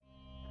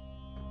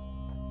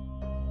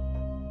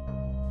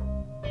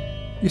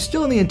You're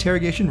still in the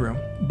interrogation room,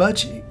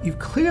 but you've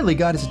clearly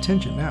got his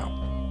attention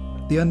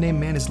now. The unnamed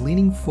man is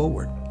leaning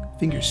forward,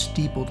 fingers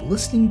steepled,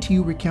 listening to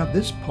you recount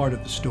this part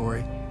of the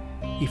story.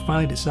 He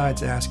finally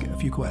decides to ask a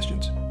few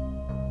questions.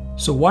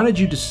 So why did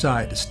you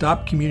decide to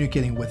stop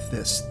communicating with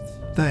this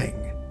thing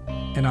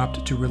and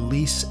opt to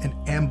release and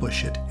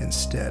ambush it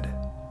instead?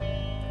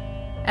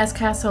 As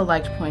Castle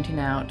liked pointing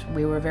out,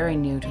 we were very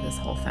new to this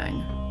whole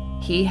thing.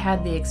 He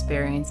had the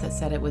experience that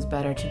said it was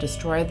better to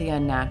destroy the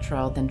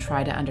unnatural than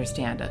try to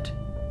understand it.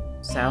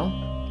 So,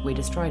 we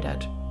destroyed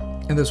it.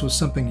 And this was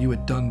something you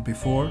had done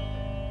before?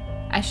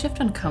 I shift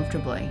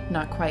uncomfortably,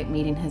 not quite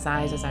meeting his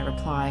eyes as I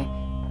reply,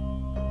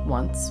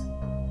 once.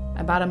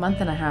 About a month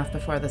and a half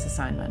before this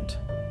assignment.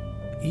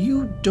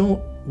 You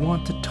don't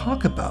want to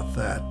talk about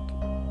that,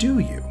 do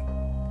you?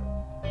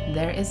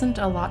 There isn't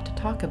a lot to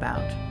talk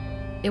about.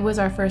 It was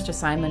our first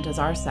assignment as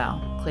our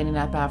cell, cleaning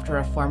up after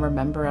a former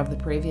member of the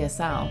previous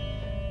cell.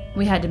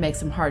 We had to make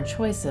some hard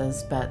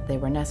choices, but they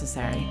were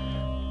necessary.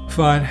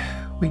 Fine.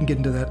 We can get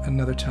into that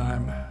another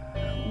time.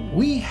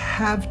 We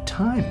have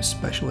time,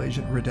 Special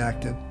Agent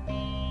Redacted.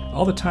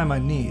 All the time I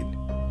need.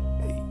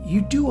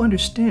 You do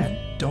understand,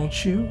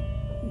 don't you?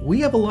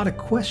 We have a lot of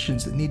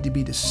questions that need to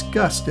be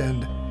discussed,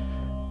 and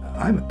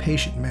I'm a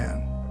patient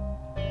man.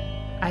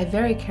 I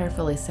very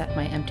carefully set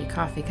my empty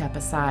coffee cup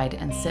aside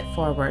and sit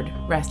forward,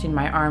 resting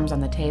my arms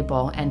on the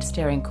table and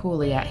staring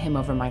coolly at him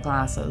over my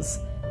glasses.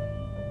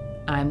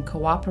 I'm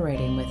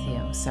cooperating with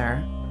you,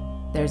 sir.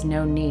 There's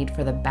no need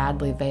for the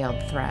badly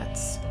veiled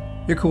threats.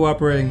 You're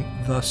cooperating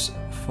thus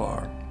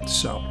far.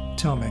 So,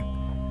 tell me,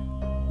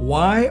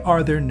 why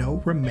are there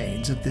no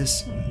remains of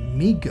this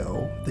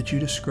Migo that you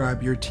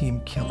describe your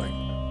team killing?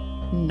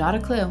 Not a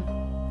clue.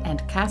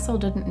 And Castle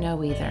didn't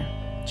know either.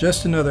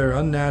 Just another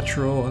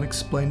unnatural,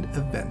 unexplained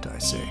event, I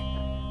see.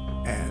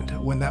 And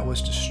when that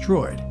was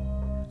destroyed,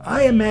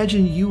 I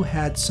imagine you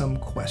had some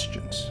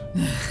questions.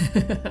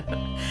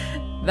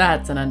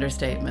 That's an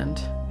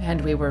understatement.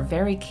 And we were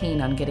very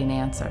keen on getting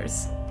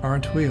answers.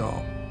 Aren't we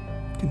all?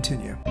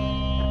 Continue.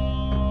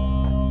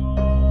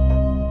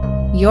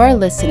 You're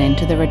listening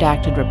to the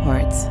Redacted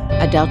Reports,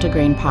 a Delta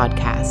Green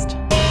podcast.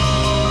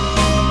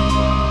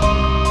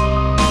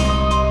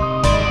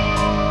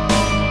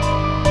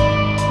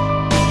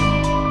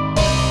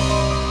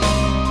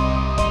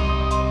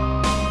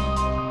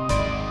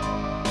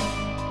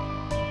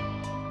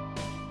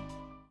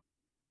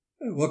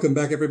 Welcome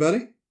back,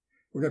 everybody.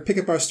 We're going to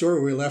pick up our story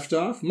where we left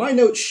off. My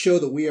notes show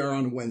that we are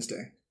on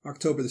Wednesday,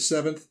 October the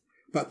 7th,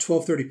 about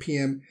 12:30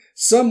 p.m.,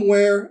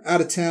 somewhere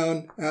out of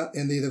town, out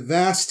in the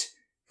vast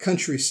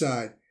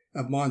countryside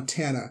of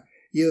Montana.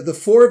 The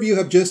four of you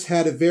have just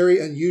had a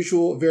very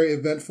unusual, very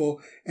eventful,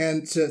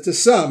 and to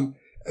some,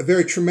 a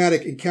very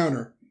traumatic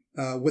encounter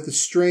with a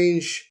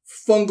strange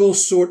fungal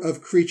sort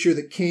of creature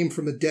that came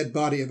from the dead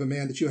body of a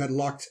man that you had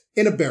locked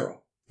in a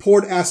barrel,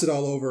 poured acid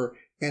all over,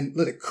 and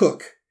let it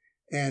cook.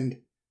 And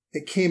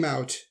it came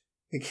out,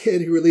 and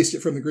you released it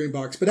from the green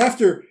box.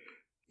 But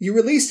you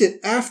released it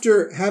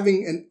after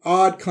having an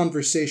odd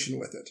conversation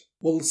with it.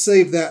 We'll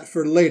save that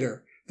for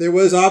later. There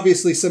was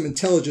obviously some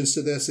intelligence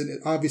to this, and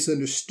it obviously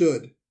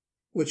understood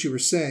what you were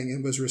saying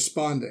and was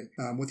responding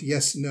with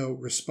yes-no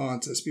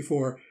responses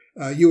before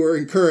you were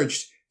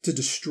encouraged to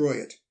destroy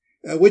it,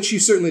 which you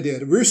certainly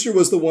did. Rooster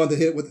was the one that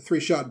hit it with a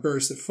 3-shot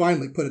burst that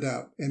finally put it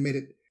out and made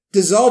it.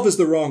 Dissolve is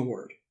the wrong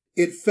word.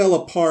 It fell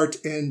apart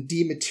and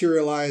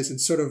dematerialized and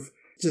sort of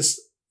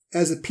just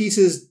as the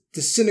pieces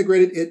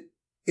disintegrated,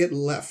 it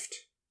left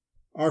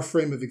our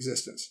frame of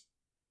existence.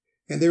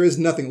 And there is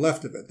nothing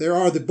left of it. There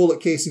are the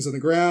bullet casings on the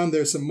ground.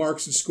 There's some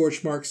marks and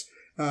scorch marks.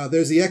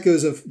 There's the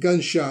echoes of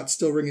gunshots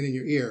still ringing in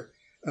your ear.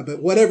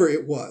 But whatever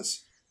it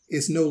was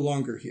is no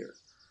longer here.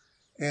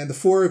 And the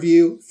four of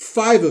you,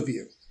 5 of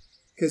you,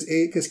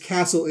 because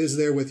Castle is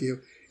there with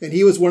you, and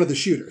he was one of the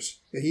shooters.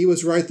 He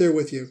was right there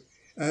with you.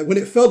 When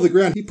it fell to the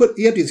ground, he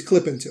emptied his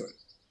clip into it.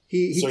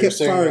 He so kept firing.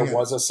 So you're saying there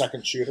was a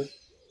second shooter?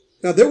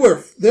 Now there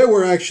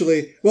were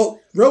actually,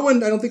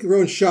 Rowan, I don't think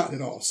Rowan shot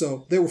at all.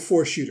 So there were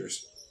 4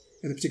 shooters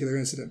in a particular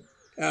incident.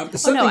 I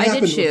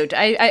did shoot.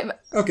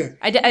 Okay.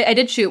 I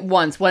did shoot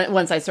once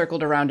I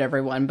circled around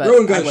everyone, but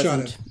Rowan got I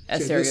wasn't shot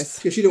as serious.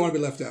 Because she didn't want to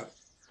be left out.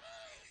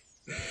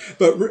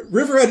 But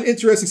River had an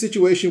interesting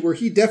situation where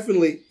he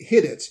definitely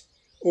hit it,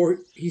 or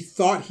he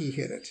thought he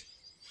hit it,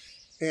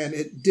 and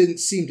it didn't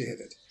seem to hit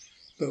it.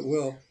 But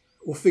we'll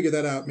figure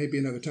that out maybe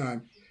another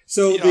time.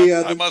 So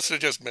I must have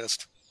just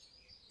missed.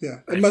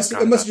 Yeah, it must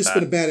have just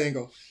been a bad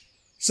angle.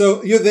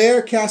 So you're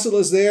there. Castle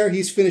is there.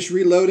 He's finished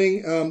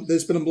reloading.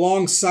 There's been a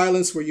long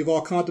silence where you've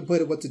all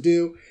contemplated what to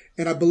do,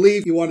 and I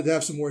believe you wanted to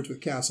have some words with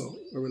Castle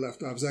where we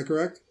left off. Is that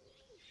correct?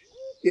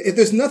 If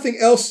there's nothing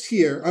else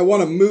here, I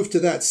want to move to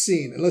that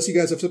scene. Unless you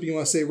guys have something you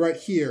want to say right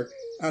here,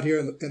 out here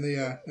in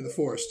the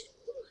forest.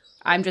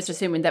 I'm just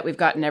assuming that we've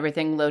gotten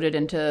everything loaded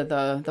into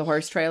the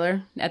horse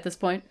trailer at this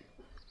point.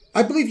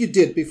 I believe you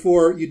did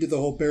before you did the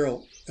whole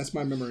barrel. That's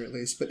my memory at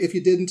least. But if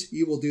you didn't,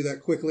 you will do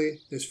that quickly.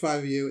 There's 5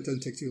 of you. It doesn't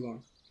take too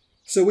long.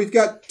 So we've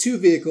got 2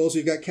 vehicles.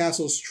 We've got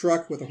Castle's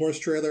truck with a horse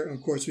trailer. And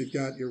of course, we've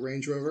got your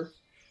Range Rover.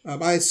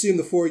 I assume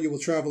the four of you will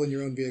travel in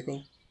your own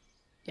vehicle.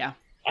 Yeah.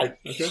 I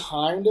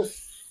kind of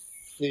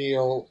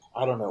feel,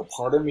 I don't know,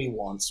 part of me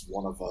wants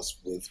one of us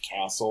with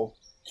Castle,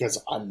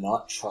 because I'm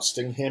not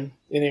trusting him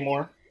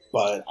anymore,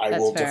 but I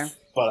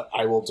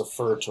will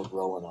defer to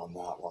Rowan on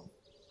that one.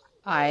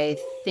 I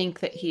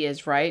think that he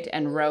is right,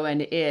 and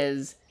Rowan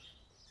is...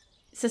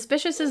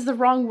 Suspicious is the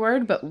wrong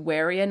word, but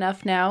wary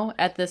enough now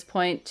at this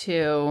point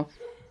to...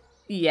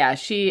 Yeah,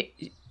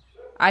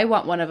 I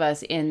want one of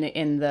us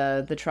in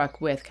the truck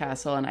with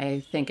Castle, and I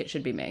think it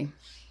should be me.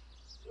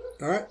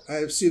 All right. I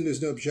assume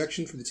there's no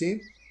objection from the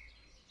team.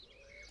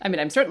 I mean,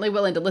 I'm certainly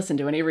willing to listen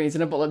to any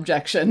reasonable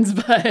objections,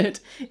 but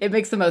it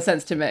makes the most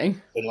sense to me.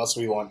 Unless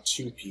we want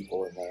two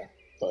people in there,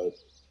 but...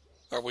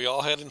 Are we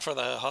all heading for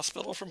the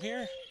hospital from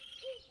here?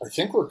 I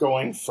think we're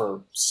going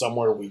for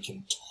somewhere we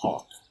can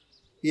talk.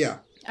 Yeah.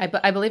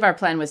 I believe our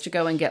plan was to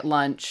go and get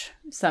lunch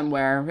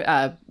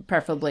somewhere,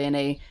 preferably in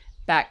a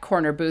back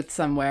corner booth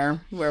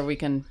somewhere where we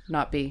can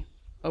not be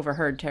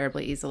overheard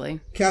terribly easily.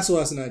 Castle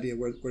has an idea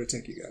where to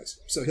take you guys,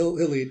 so he'll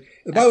lead.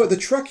 And by the way, the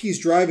truck he's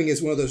driving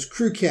is one of those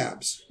crew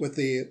cabs with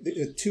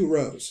the two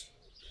rows,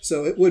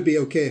 so it would be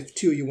okay if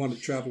two of you wanted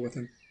to travel with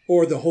him,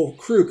 or the whole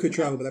crew could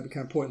travel, but that'd be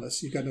kind of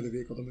pointless. You've got another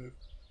vehicle to move.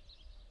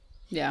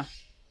 Yeah.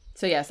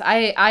 So yes,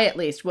 I at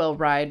least will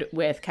ride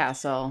with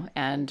Castle,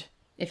 and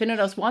if anyone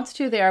else wants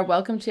to, they are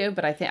welcome to,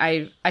 but I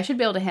think I should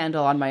be able to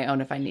handle on my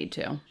own if I need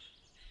to.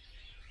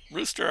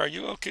 Rooster, are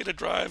you okay to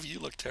drive? You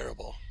look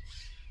terrible.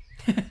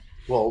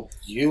 Well,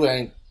 you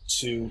ain't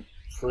too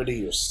pretty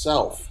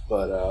yourself,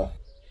 but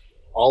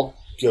I'll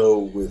go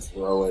with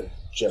Rowan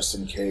just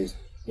in case.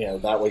 You know,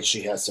 that way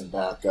she has some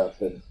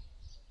backup, and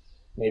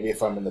maybe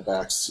if I'm in the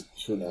back,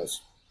 who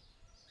knows?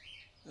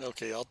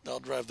 Okay, I'll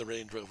drive the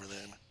Range Rover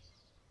then.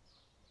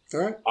 All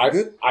right,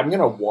 good. I'm going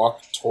to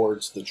walk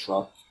towards the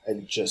truck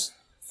and just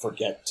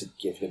forget to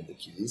give him the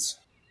keys.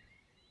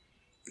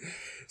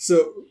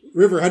 So,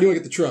 River, how do you want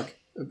to get the truck?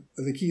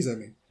 The keys, I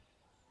mean.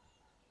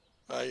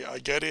 I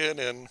get in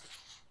and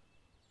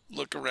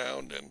look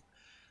around and...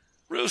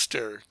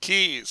 Rooster,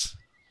 keys.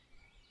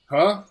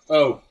 Huh?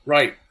 Oh,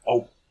 right.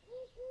 I'll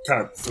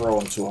kind of throw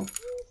them to him.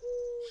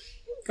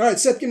 All right,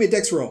 Seth, give me a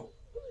dex roll.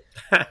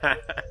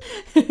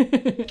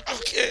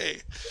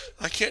 Okay.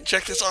 I can't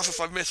check this off if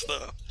I miss,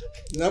 though.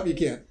 Nope, you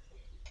can't.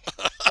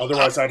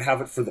 Otherwise, I'd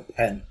have it for the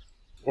pen.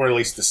 Or at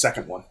least the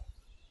second one.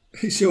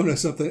 He's showing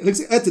us something.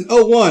 That's an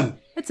 01.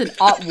 It's an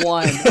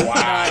 +1.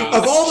 Wow.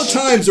 Of all the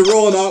times to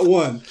roll an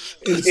 01.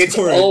 It's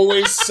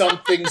always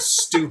something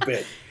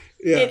stupid.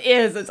 Yeah. It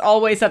is. It's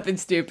always something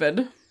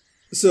stupid.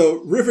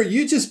 So, River,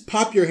 you just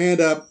pop your hand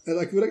up, and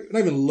like not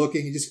even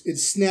looking. You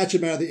just snatch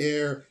him out of the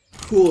air,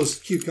 cool as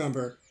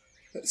cucumber,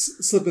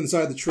 slip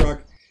inside the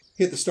truck,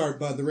 hit the start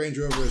button. The Range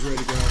Rover is ready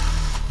to go.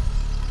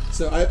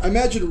 So, I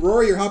imagine,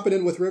 Rory, you're hopping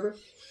in with River?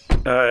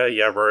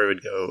 Yeah, Rory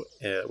would go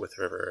with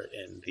River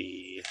in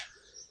the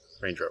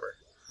Range Rover.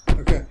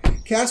 Okay.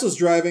 Castle's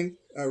driving.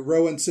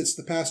 Rowan sits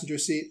in the passenger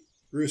seat.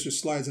 Rooster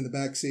slides in the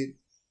back seat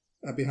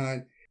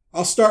behind.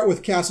 I'll start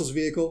with Castle's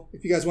vehicle.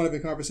 If you guys want to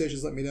have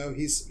conversations, let me know.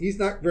 He's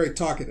not very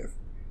talkative.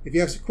 If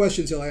you have some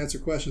questions, he'll answer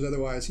questions.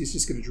 Otherwise, he's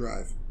just going to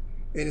drive.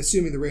 And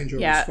assuming the Range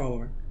Rover is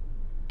following.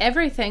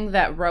 Everything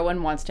that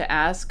Rowan wants to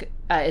ask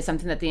is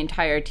something that the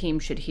entire team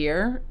should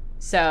hear.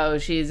 So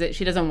she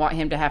doesn't want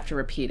him to have to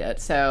repeat it.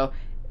 So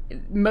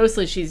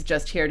mostly she's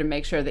just here to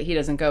make sure that he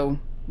doesn't go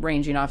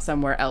ranging off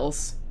somewhere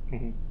else.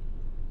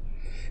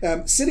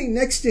 Mm-hmm. Sitting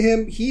next to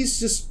him, he's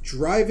just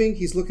driving.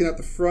 He's looking out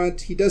the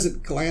front. He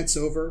doesn't glance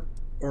over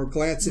or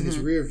glance in his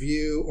rear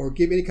view or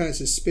give any kind of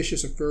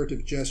suspicious or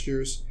furtive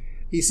gestures.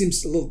 He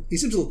seems a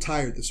little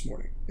tired this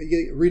morning.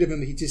 You read of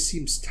him, he just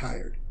seems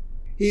tired.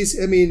 He's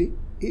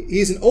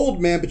an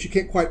old man, but you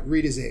can't quite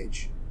read his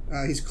age.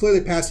 He's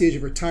clearly past the age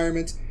of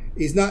retirement.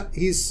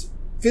 He's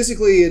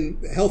physically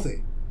and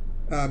healthy.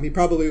 He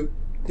probably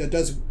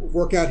does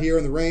work out here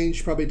on the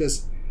range, probably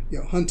does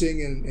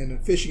hunting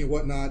and fishing and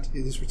whatnot,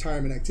 his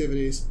retirement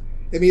activities.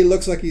 I mean, he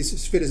looks like he's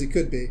as fit as he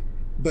could be,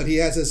 but he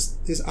has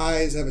his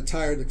eyes have a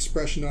tired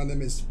expression on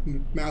them. His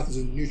mouth is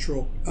a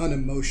neutral,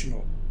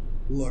 unemotional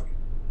look.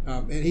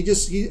 And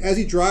as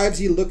he drives,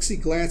 he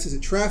glances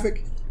at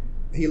traffic.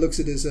 He looks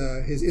at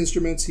his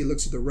instruments. He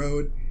looks at the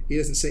road. He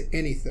doesn't say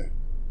anything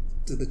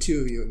to the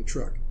two of you in the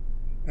truck,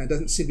 and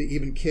doesn't seem to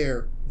even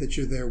care that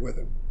you're there with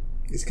him.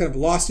 He's kind of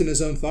lost in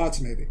his own thoughts,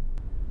 maybe.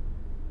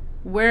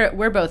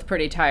 We're both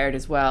pretty tired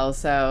as well,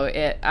 so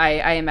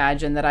I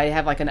imagine that I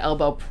have like an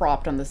elbow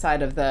propped on the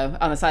side of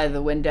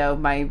the window,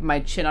 my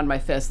chin on my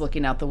fist,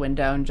 looking out the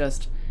window and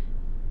just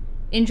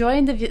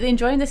enjoying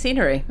the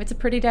scenery. It's a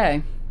pretty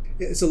day.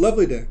 Yeah, it's a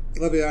lovely day,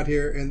 lovely out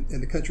here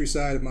in the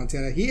countryside of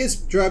Montana. He is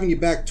driving you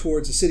back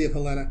towards the city of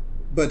Helena,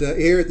 but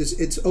here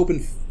it's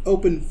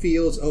open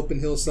fields, open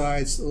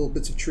hillsides, little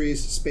bits of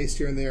trees spaced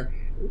here and there,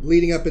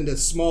 leading up into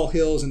small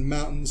hills and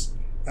mountains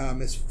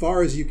as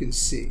far as you can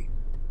see.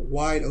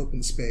 Wide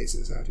open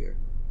spaces out here.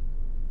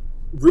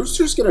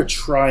 Rooster's gonna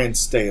try and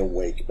stay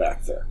awake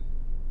back there.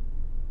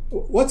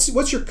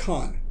 What's your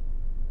con?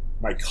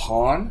 My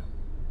con?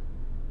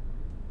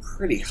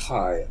 Pretty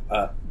high.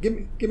 Give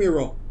me a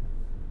roll.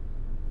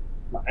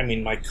 I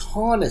mean, my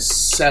con is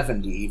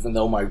 70, even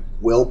though my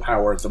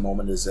willpower at the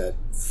moment is at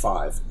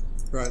 5.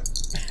 Right.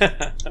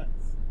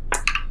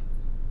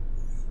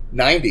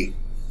 90.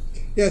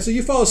 Yeah, so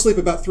you fall asleep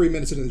about 3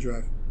 minutes into the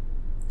drive.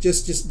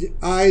 Just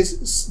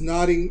eyes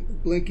nodding,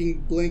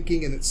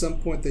 blinking, and at some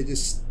point they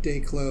just stay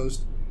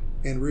closed.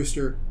 And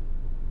Rooster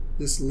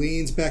just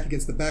leans back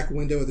against the back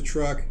window of the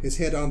truck, his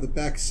head on the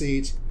back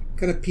seat,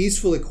 kind of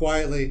peacefully,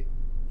 quietly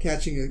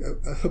catching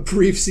a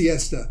brief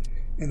siesta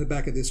in the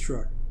back of this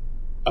truck.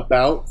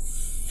 About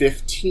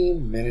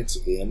 15 minutes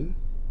in,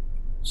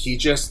 he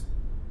just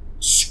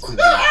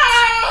screams.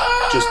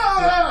 Just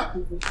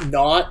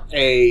not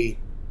a,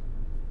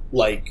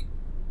 like,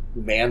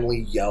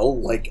 manly yell,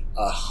 like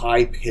a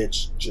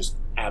high-pitched, just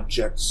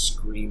abject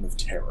scream of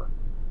terror.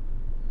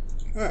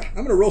 All right, I'm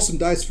going to roll some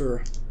dice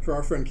for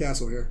our friend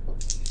Castle here.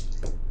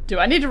 Do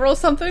I need to roll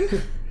something?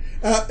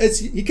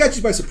 He catches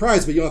you by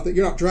surprise, but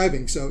you're not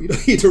driving, so you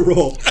don't need to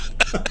roll.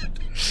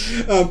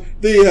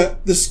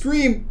 The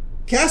scream,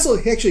 Castle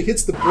actually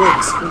hits the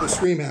brakes when the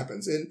scream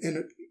happens,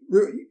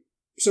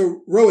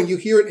 so Rowan, you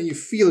hear it and you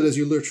feel it as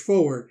you lurch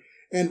forward,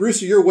 and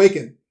Rooster, you're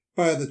awakened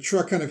by the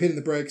truck kind of hitting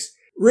the brakes.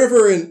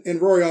 River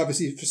and Rory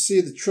obviously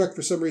see the truck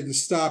for some reason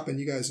stop, and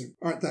you guys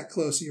aren't that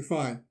close, so you're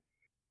fine.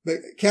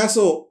 But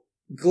Castle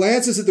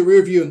glances at the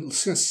rear view and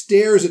kind of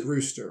stares at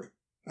Rooster.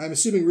 I'm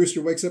assuming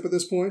Rooster wakes up at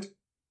this point.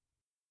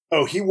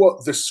 Oh,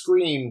 the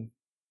scream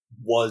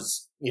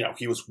was,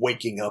 he was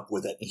waking up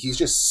with it. He's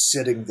just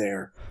sitting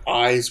there,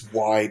 eyes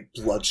wide,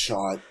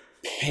 bloodshot,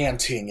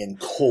 panting in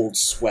cold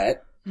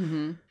sweat,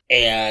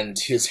 and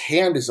his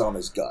hand is on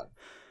his gun.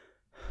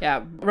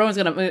 Yeah, Rowan's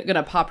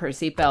gonna pop her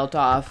seatbelt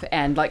off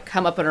and like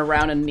come up and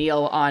around and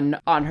kneel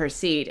on her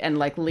seat and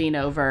like lean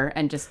over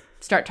and just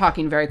start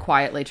talking very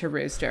quietly to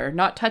Rooster,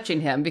 not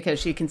touching him because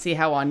she can see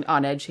how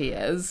on edge he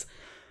is,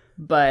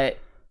 but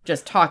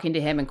just talking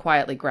to him and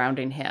quietly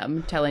grounding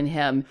him, telling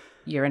him,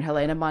 "You're in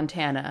Helena,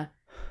 Montana.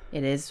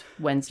 It is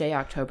Wednesday,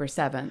 October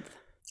 7th.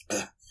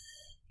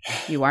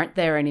 You aren't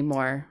there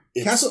anymore."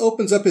 Castle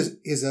opens up his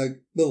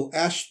little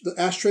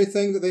ashtray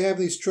thing that they have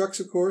in these trucks,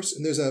 of course,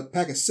 and there's a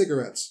pack of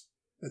cigarettes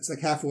that's like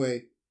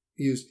halfway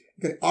used.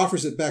 He kind of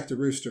offers it back to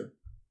Rooster.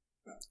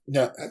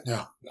 No,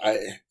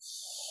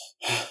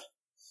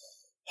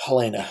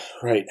 Helena,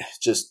 right?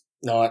 Just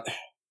not.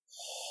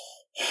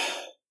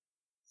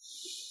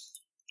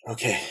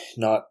 Okay,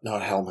 not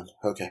Hellman.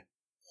 Okay.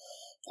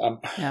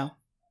 No.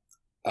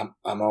 I'm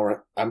all right.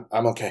 I'm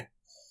okay.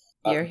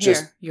 You're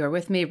here. You're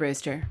with me,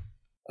 Rooster.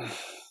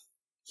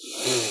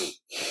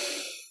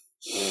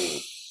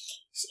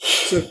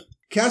 So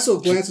Castle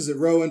glances at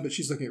Rowan, but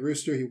she's looking at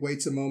Rooster. He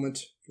waits a moment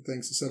for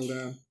things to settle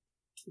down.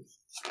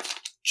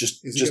 Is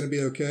he going to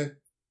be okay?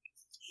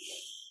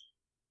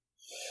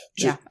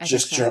 Yeah, I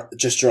think so.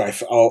 Just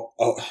drive. I'll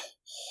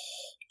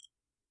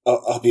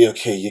be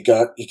okay. You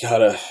got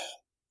a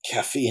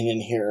caffeine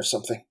in here or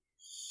something?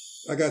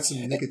 I got some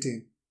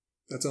nicotine.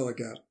 That's all I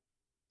got.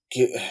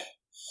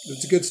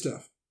 It's good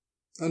stuff.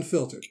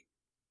 Unfiltered.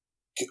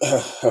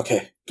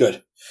 Okay,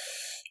 good.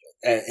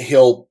 And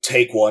he'll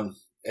take one,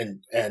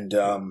 and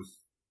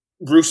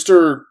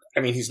Rooster. I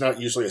mean, he's not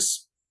usually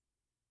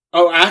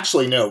Oh,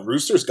 actually, no.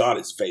 Rooster's got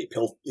his vape.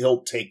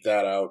 He'll take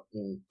that out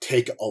and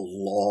take a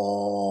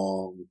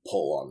long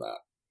pull on that.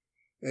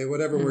 Hey,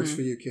 whatever works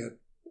for you, kid.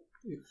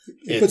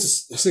 He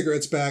puts the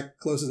cigarettes back,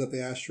 closes up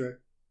the ashtray.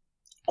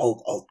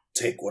 I'll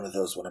take one of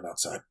those when I'm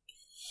outside.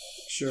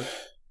 Sure.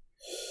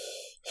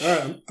 All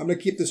right, I'm going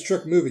to keep this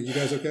truck moving. You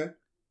guys okay?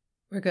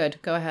 We're good.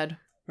 Go ahead.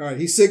 All right,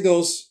 he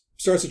signals,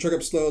 starts the truck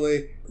up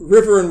slowly.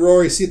 River and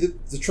Rory see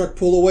the truck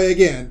pull away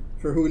again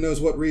for who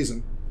knows what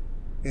reason.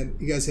 And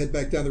you guys head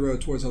back down the road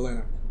towards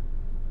Helena.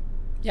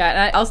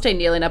 Yeah, and I'll stay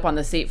kneeling up on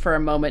the seat for a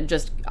moment,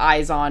 just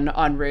eyes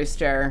on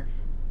Rooster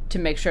to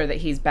make sure that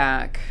he's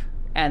back.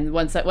 And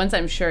once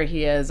I'm sure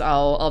he is,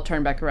 I'll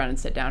turn back around and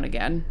sit down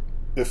again.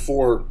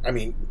 Before, I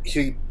mean,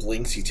 he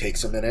blinks, he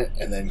takes a minute,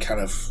 and then kind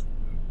of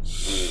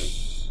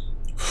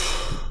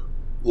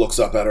looks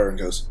up at her and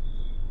goes,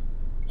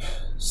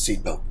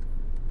 "Seatbelt."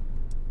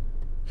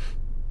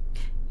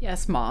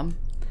 Yes, Mom.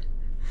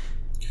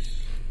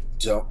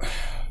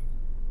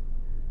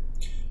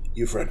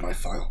 You've read my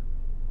file.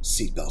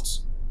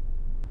 Seatbelts.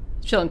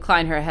 She'll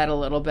incline her head a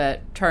little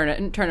bit, turn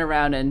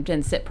around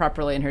and sit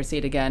properly in her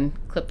seat again,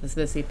 clip the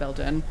seatbelt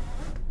in.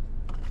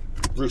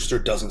 Rooster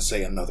doesn't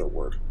say another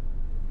word.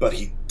 But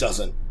he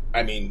doesn't.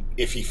 I mean,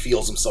 if he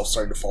feels himself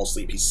starting to fall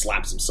asleep, he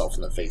slaps himself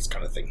in the face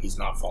kind of thing. He's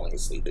not falling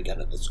asleep again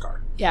in this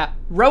car. Yeah,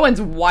 Rowan's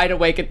wide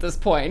awake at this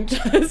point.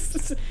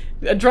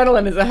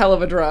 Adrenaline is a hell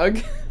of a drug.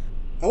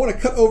 I want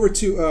to cut over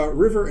to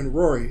River and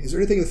Rory. Is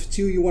there anything the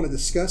two you want to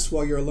discuss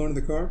while you're alone in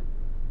the car?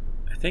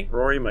 I think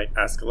Rory might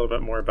ask a little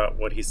bit more about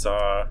what he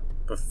saw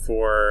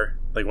before,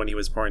 like when he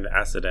was pouring the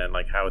acid in,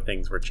 like how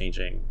things were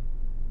changing.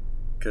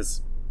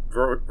 Because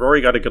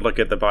Rory got a good look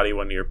at the body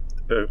when you're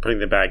putting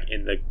the bag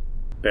in the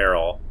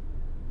barrel,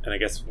 and I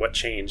guess what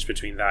changed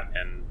between that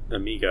and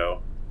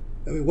Amigo.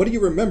 I mean, what do you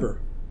remember,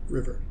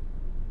 River?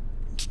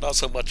 It's not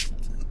so much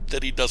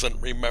that he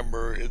doesn't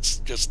remember. It's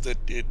just that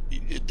it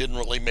didn't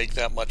really make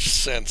that much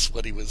sense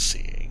what he was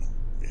seeing.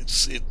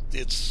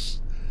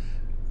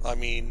 I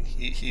mean,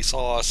 he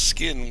saw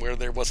skin where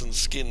there wasn't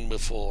skin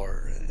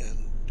before,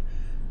 and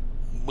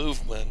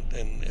movement,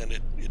 and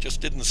it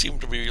just didn't seem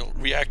to be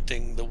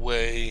reacting the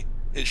way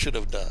it should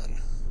have done.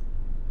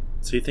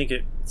 So you think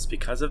it's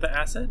because of the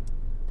acid?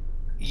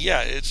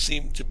 Yeah, it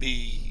seemed to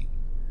be,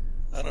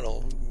 I don't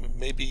know,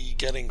 maybe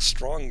getting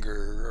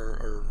stronger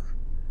or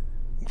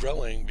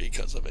growing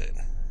because of it,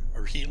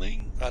 or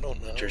healing. I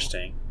don't know.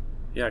 Interesting.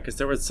 Yeah, because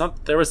there was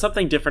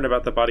something different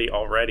about the body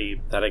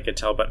already that I could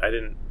tell, but I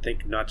didn't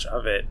think much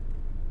of it.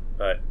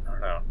 But I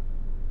don't know.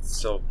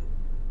 Still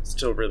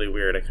really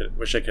weird. I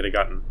wish I could have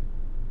gotten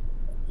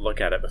a look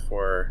at it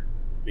before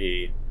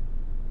we.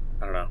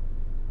 I don't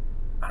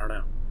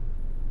know.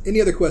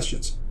 Any other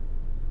questions?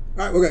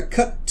 All right, we're going to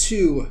cut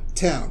to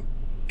town.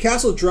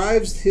 Castle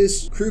drives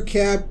his crew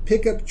cab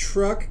pickup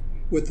truck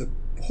with the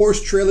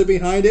horse trailer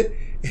behind it,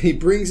 and he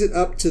brings it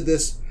up to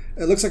this,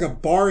 it looks like a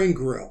bar and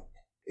grill.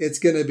 It's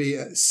going to be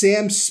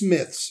Sam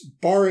Smith's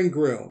Bar and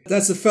Grill.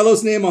 That's the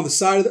fellow's name on the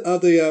side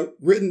of the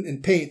written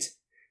in paint,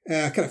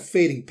 kind of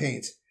fading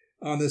paint,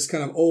 on this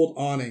kind of old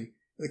awning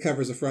that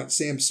covers the front.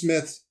 Sam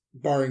Smith's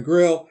Bar and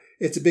Grill.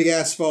 It's a big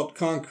asphalt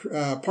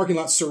parking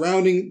lot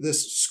surrounding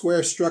this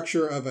square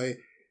structure of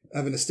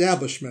an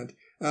establishment.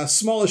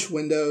 Smallish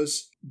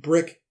windows,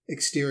 brick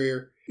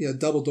exterior,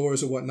 double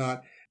doors and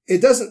whatnot.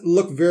 It doesn't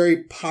look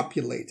very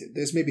populated.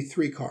 There's maybe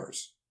 3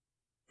 cars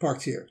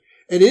parked here.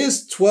 It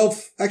is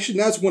 12, actually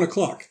now it's 1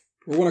 o'clock.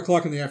 We're 1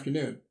 o'clock in the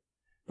afternoon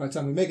by the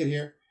time we make it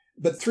here,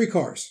 but 3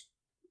 cars.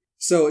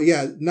 So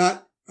yeah,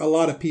 not a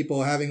lot of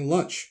people having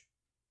lunch.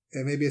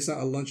 And maybe it's not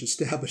a lunch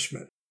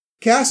establishment.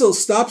 Castle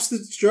stops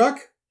the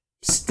truck,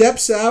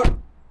 steps out,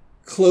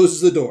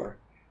 closes the door,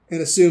 and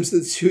assumes that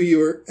the 2 of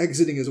you are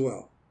exiting as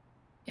well.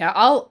 Yeah,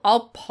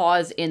 I'll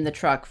pause in the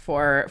truck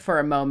for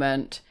a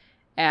moment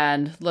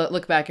and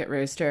look back at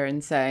Rooster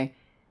and say,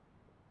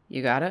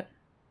 "You got it?"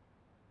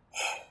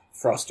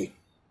 Frosty.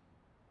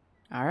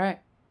 All right.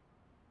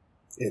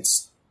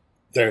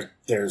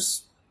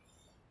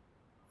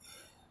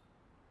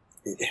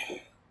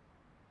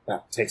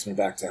 That takes me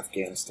back to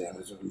Afghanistan.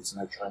 There's a reason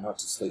I try not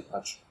to sleep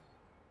much.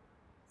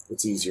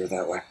 It's easier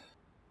that way.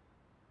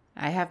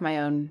 I have my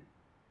own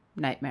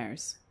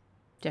nightmares.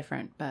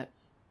 Different, but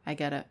I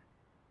get it.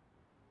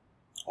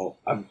 Oh,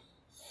 let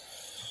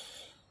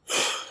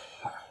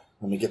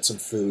me get some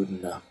food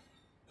and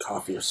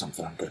coffee or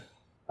something. I'm good.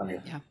 I'm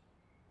here. Yeah.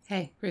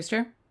 Hey,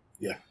 Rooster?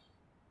 Yeah.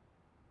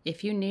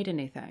 If you need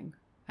anything,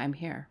 I'm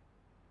here.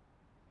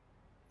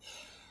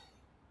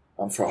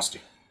 I'm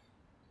Frosty.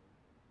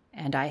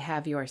 And I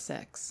have your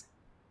 6.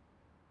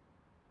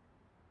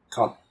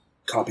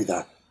 Copy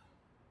that.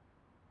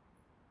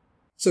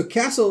 So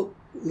Castle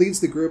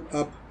leads the group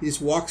up. He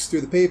just walks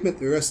through the pavement.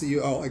 The rest of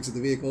you all exit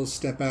the vehicles,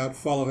 step out,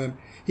 follow him.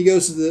 He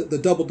goes to the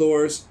double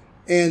doors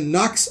and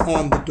knocks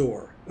on the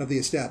door of the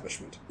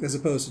establishment, as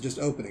opposed to just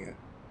opening it.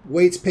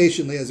 Waits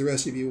patiently as the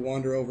rest of you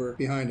wander over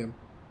behind him.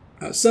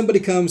 Somebody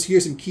comes,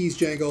 hears some keys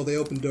jangle. They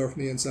open the door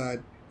from the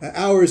inside.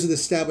 Hours of the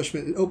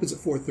establishment, it opens at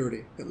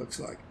 4:30, it looks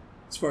like,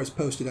 as far as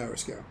posted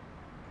hours go.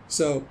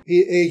 So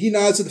he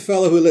nods to the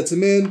fellow who lets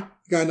him in.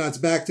 The guy nods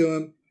back to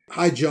him.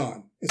 "Hi,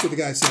 John." That's what the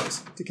guy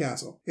says to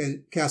Castle.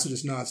 And Castle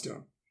just nods to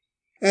him.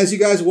 As you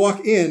guys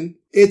walk in,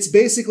 it's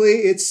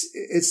basically,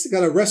 it's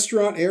got a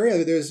restaurant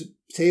area. There's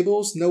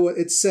tables.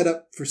 It's set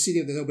up for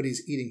seating that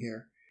nobody's eating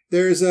here.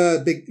 There's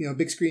a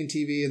big screen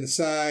TV in the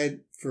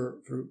side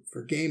for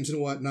games and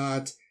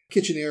whatnot.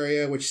 Kitchen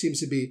area, which seems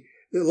to be,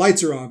 the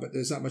lights are on, but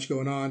there's not much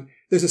going on.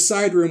 There's a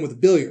side room with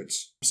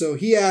billiards. So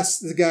he asks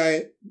the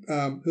guy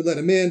who let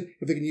him in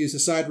if he can use the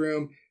side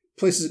room,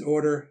 places an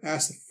order,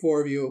 asks the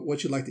 4 of you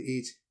what you'd like to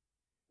eat,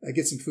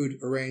 get some food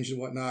arranged and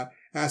whatnot,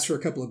 asks for a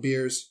couple of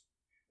beers,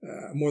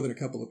 more than a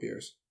couple of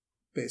beers,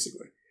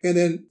 basically. And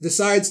then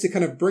decides to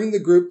kind of bring the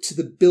group to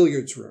the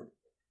billiards room,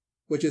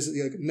 which is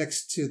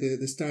next to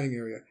this dining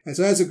area. And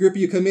so as a group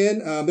of you come in,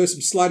 there's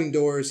some sliding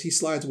doors. He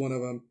slides one of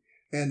them.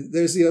 And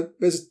there's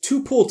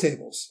 2 pool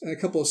tables and a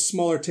couple of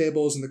smaller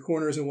tables in the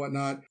corners and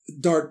whatnot,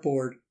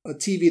 dartboard, a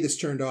TV that's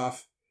turned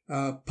off,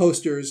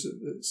 posters,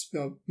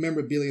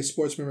 memorabilia,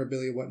 sports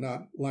memorabilia,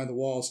 whatnot, line the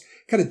walls.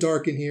 Kind of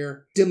dark in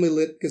here, dimly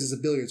lit because it's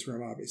a billiards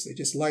room, obviously.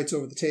 Just lights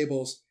over the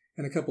tables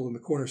and a couple in the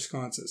corner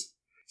sconces.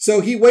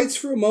 So he waits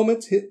for a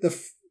moment.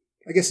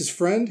 I guess his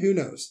friend, who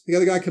knows? The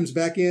other guy comes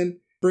back in,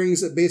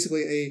 brings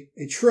basically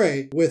a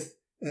tray with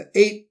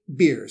 8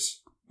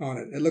 beers on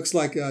it. It looks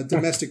like a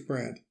domestic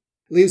brand.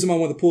 Leaves him on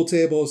one of the pool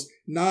tables,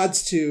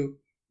 nods to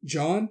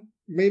John,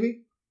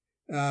 maybe,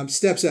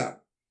 steps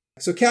out.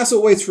 So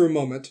Castle waits for a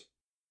moment.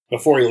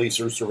 Before he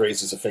leaves, Rooster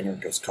raises a finger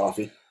and goes,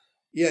 "Coffee?"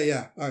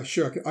 Yeah.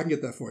 Sure, I can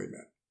get that for you,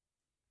 man.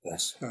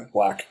 Yes. Right.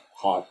 Black,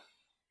 hot.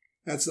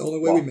 That's the only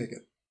way we make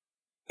it.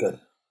 Good.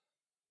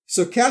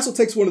 So Castle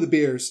takes one of the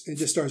beers and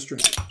just starts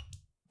drinking.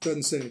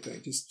 Doesn't say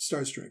anything, just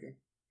starts drinking.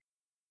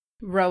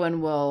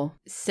 Rowan will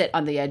sit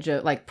on the edge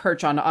of,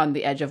 perch on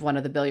the edge of one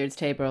of the billiards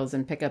tables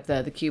and pick up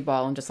the cue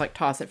ball and just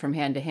toss it from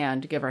hand to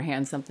hand to give her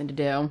hand something to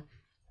do.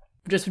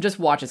 Just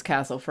watch his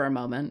castle for a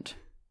moment.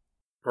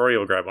 Rory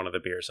will grab one of the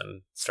beers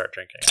and start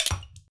drinking.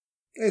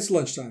 It's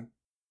lunchtime.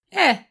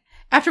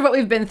 After what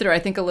we've been through, I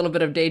think a little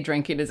bit of day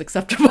drinking is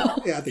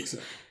acceptable. Yeah, I think so.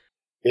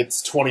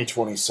 It's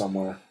 2020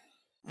 somewhere.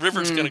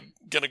 River's gonna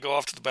go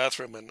off to the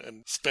bathroom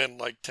and spend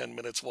like 10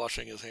 minutes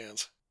washing his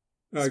hands.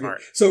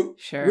 Smart. So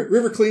Sure.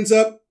 River cleans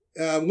up.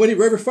 When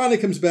River finally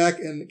comes back,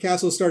 and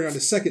Castle is starting on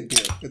his second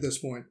beer at this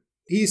point.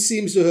 He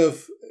seems to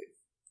have...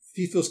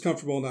 He feels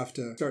comfortable enough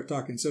to start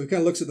talking. So he kind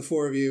of looks at the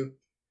four of you.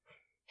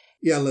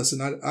 Yeah, listen,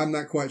 I'm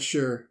not quite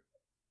sure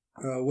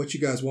what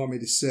you guys want me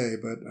to say,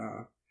 but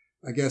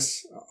I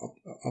guess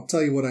I'll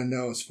tell you what I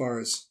know as far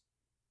as,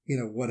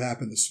 what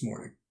happened this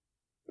morning.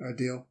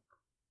 Deal?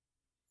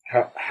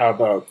 How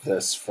about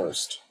this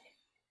first?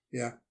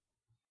 Yeah.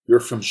 You're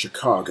from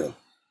Chicago.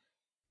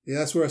 Yeah,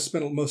 that's where I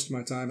spent most of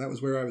my time. That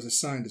was where I was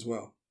assigned as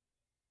well.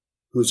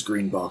 Whose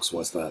green box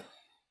was that?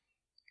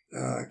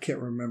 I can't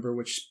remember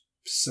which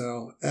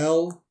cell.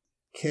 L,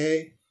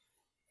 K.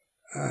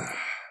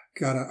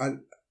 God,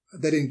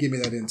 they didn't give me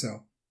that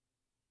intel.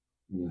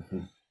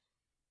 Mm-hmm.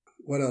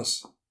 What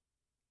else?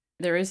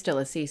 There is still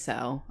a C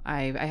cell.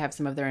 I have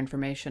some of their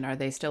information. Are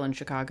they still in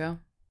Chicago?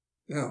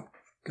 Oh,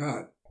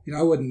 God.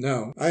 I wouldn't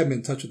know. I haven't been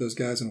in touch with those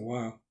guys in a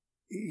while.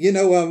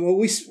 When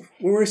we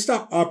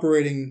stopped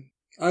operating,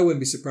 I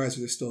wouldn't be surprised if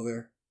they're still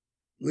there.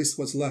 At least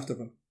what's left of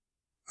them.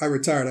 I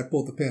retired. I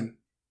pulled the pin.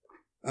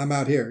 I'm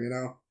out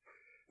here,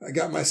 I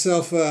got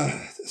myself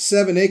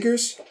 7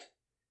 acres,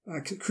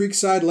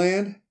 creekside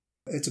land.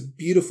 It's a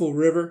beautiful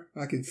river.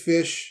 I can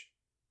fish.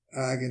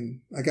 I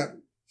got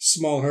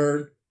small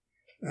herd.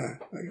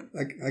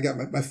 I got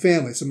my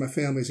family. So my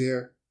family's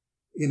here.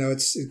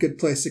 It's a good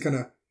place to kind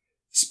of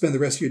spend the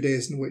rest of your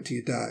days and wait till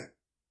you die.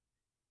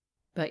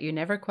 But you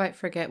never quite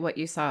forget what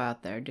you saw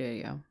out there, do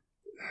you?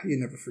 You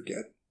never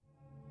forget.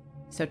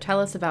 So tell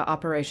us about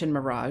Operation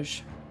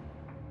Mirage.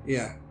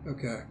 Yeah,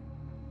 okay.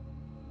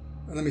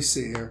 Let me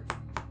see here.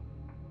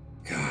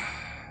 God,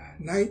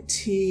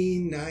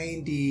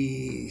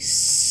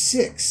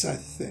 1996, I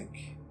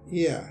think.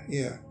 Yeah.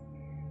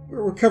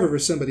 We're covered for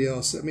somebody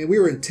else. I mean, we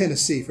were in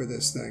Tennessee for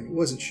this thing. It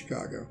wasn't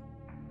Chicago.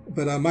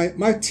 But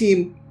my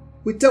team,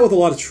 we dealt with a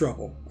lot of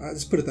trouble.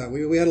 Let's put it that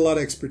way. We had a lot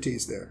of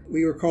expertise there.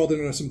 We were called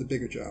in on some of the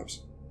bigger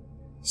jobs.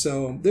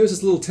 So there's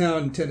this little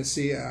town in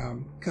Tennessee.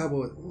 God,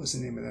 what was the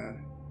name of that?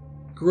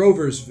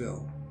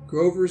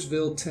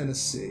 Groversville,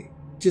 Tennessee.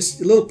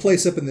 Just a little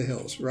place up in the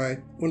hills, right?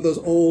 One of those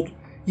old,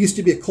 used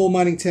to be a coal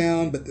mining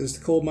town, but the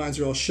coal mines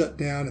are all shut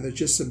down, and there's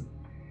just some,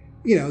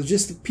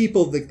 just the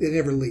people that they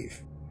never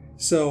leave.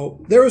 So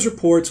there was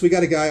reports. We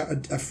got a guy,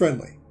 a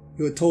friendly,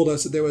 who had told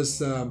us that there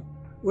was,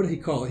 what did he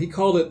call it? He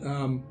called it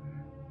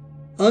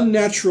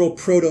unnatural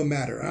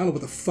proto-matter. I don't know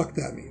what the fuck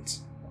that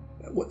means.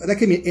 That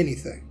could mean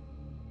anything.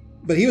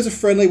 But he was a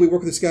friendly. We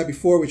worked with this guy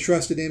before. We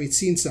trusted him. He'd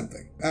seen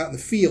something out in the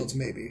fields,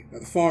 maybe, or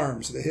the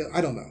farms, the hill.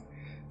 I don't know.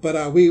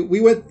 But we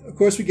went, of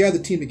course, we gathered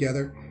the team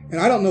together. And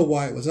I don't know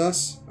why it was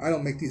us. I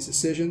don't make these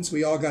decisions.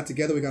 We all got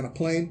together. We got on a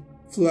plane,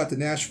 flew out to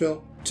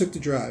Nashville, took the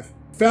drive.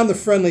 Found the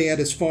friendly at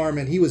his farm,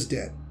 and he was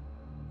dead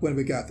when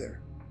we got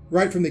there.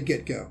 Right from the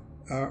get-go.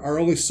 Our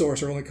only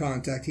source, our only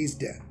contact, he's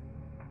dead.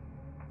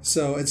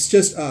 So it's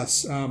just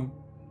us.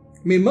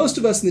 Most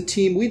of us in the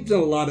team, we've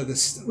done a lot of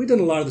this. We've done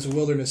a lot of this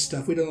wilderness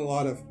stuff. We've done a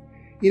lot of,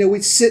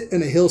 we'd sit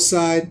in a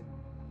hillside.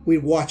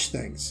 We'd watch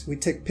things.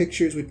 We'd take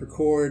pictures. We'd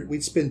record.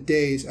 We'd spend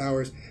days,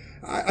 hours.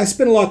 I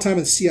spent a lot of time in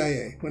the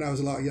CIA when I was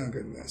a lot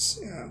younger than this.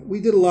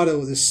 We did a lot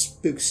of this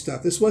spook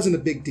stuff. This wasn't a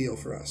big deal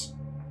for us.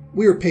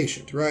 We were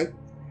patient, right?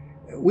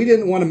 We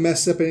didn't want to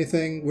mess up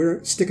anything.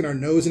 We're sticking our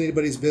nose in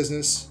anybody's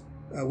business.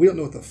 We don't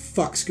know what the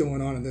fuck's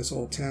going on in this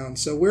old town.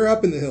 So we're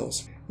up in the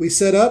hills. We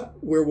set up.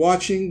 We're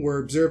watching.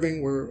 We're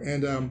observing.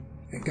 And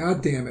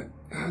God damn it,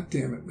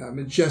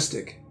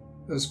 Majestic.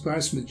 Those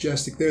guys from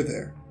Majestic, they're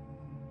there.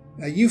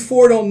 Now you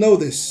four don't know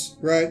this,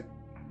 right?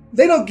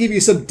 They don't give you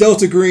some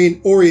Delta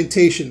Green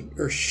orientation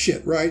or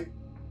shit, right?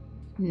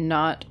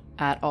 Not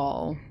at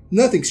all.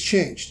 Nothing's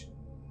changed.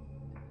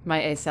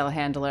 My A-cell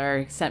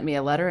handler sent me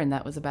a letter, and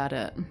that was about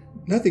it.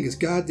 Nothing has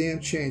goddamn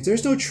changed.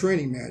 There's no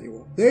training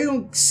manual. They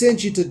don't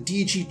send you to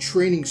DG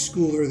training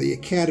school or the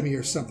academy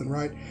or something,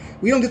 right?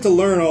 We don't get to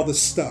learn all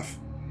this stuff.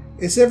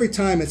 It's every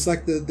time, it's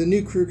like the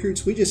new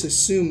recruits, we just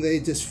assume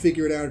they just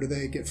figure it out or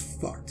they get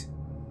fucked.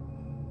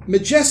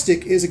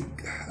 Majestic is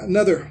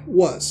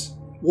was,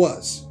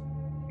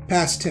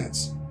 past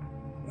tense.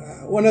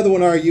 One other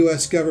one of our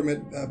U.S.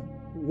 government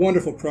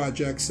wonderful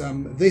projects,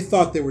 they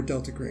thought they were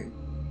Delta Green.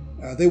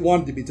 They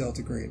wanted to be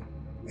Delta Green.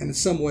 And in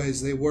some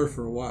ways, they were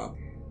for a while.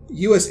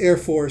 U.S. Air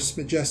Force,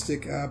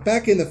 Majestic,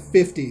 back in the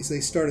 50s,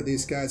 they started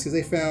these guys because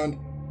they found,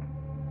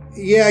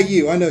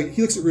 I know,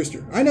 he looks at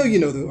Rooster. I know you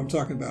know who I'm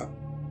talking about.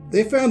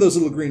 They found those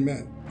little gray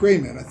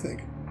men, I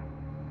think.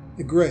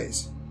 The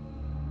Greys.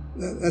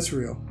 That's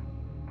real.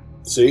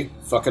 See?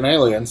 Fucking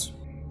aliens.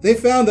 They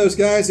found those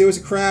guys. There was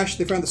a crash.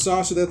 They found the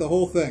saucer there, the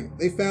whole thing.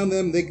 They found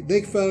them.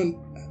 They found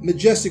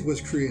Majestic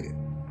was created.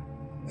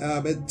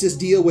 But just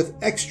deal with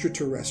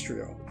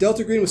extraterrestrial.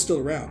 Delta Green was still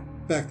around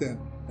back then.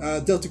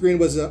 Delta Green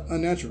was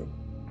unnatural.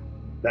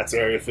 That's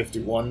Area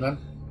 51 then?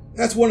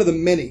 That's one of the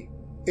many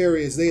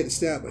areas they had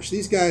established.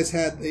 These guys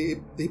had a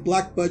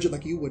black budget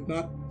like you would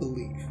not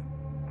believe.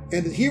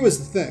 And here was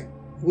the thing.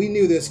 We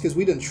knew this because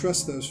we didn't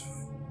trust those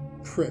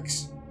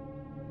pricks.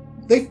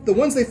 The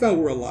ones they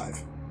found were alive,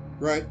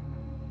 right?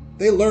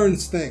 They learned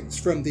things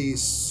from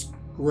these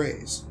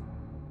Greys.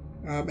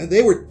 And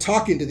they were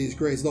talking to these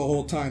Greys the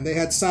whole time. They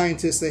had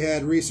scientists, they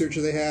had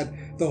researchers, they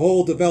had the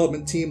whole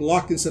development team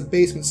locked in some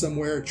basement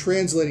somewhere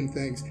translating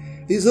things.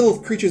 These little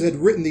creatures had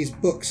written these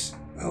books.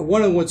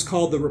 One of them was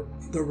called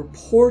the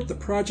report, the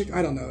project,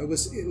 I don't know. It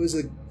was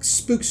a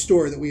spook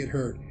story that we had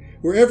heard,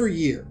 where every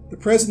year the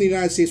President of the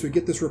United States would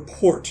get this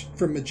report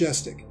from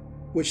Majestic,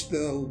 which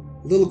the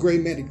little gray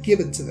man had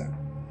given to them,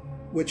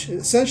 which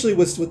essentially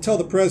would tell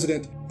the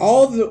President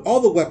all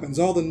the weapons,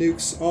 all the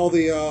nukes, all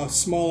the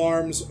small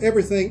arms,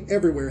 everything,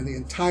 everywhere in the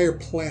entire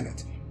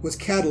planet was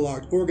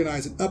cataloged,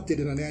 organized, and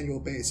updated on an annual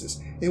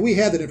basis. And we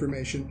had that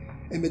information,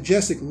 and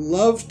Majestic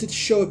loved to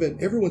show it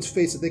in everyone's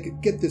face that they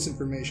could get this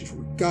information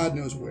from God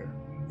knows where,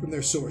 from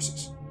their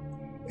sources.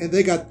 And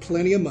they got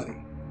plenty of money.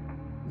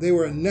 They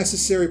were a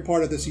necessary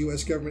part of this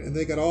U.S. government, and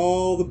they got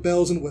all the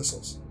bells and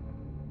whistles.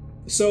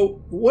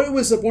 So what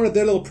was one of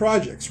their little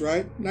projects,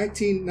 right?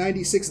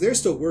 1996, they're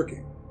still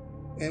working.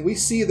 And we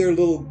see their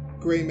little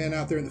gray men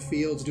out there in the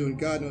fields doing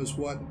God knows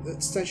what.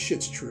 That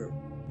shit's true.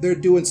 They're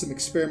doing some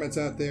experiments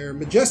out there.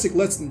 Majestic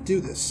lets them do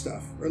this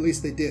stuff, or at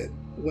least they did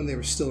when they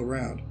were still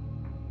around.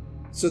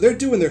 So they're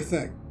doing their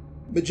thing.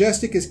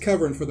 Majestic is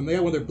covering for them. They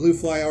got one of their blue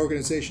fly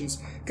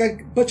organizations.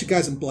 Got a bunch of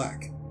guys in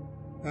black.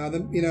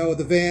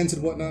 The vans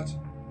and whatnot.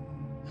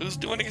 Who's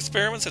doing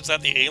experiments? Is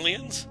that the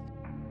aliens?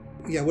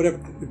 Yeah, whatever,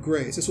 the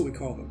Greys. That's what we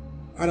call them.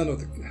 I don't know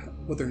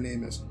what their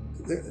name is.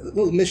 They're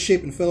little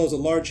misshapen fellows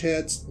with large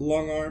heads,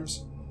 long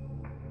arms.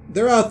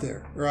 They're out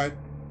there, right?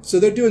 So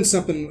they're doing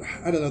something,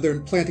 I don't know, they're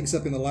implanting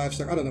something in the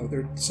livestock. I don't know,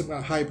 they're some kind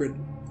of hybrid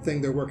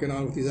thing they're working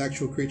on with these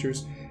actual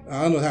creatures.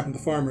 I don't know what happened to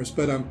farmers,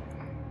 but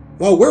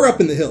well, we're up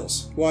in the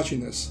hills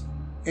watching this.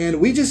 And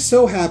we just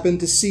so happen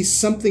to see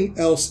something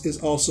else is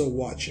also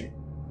watching.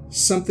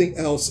 Something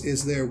else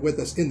is there with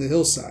us in the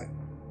hillside.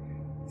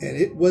 And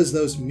it was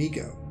those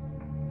Migo.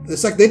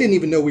 It's like they didn't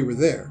even know we were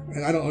there.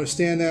 And I don't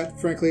understand that,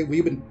 frankly.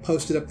 We've been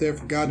posted up there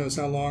for God knows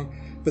how long.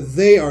 But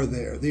they are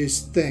there,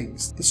 these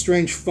things. The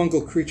strange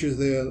fungal creatures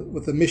there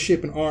with the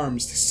misshapen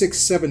arms, the 6,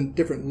 7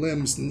 different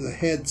limbs, and the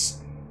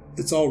heads.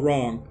 It's all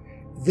wrong.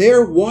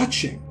 They're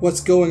watching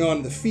what's going on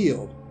in the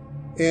field.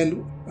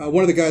 And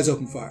one of the guys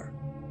opened fire.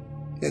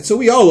 And so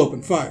we all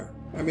opened fire.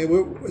 I mean,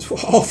 we're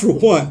all for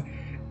one.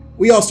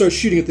 We all start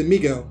shooting at the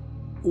Migo.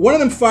 One of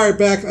them fired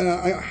back,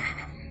 and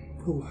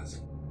who was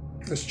it?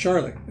 It was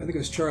Charlie. I think it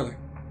was Charlie.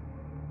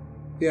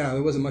 Yeah,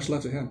 there wasn't much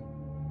left of him.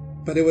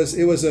 But it was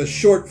a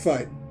short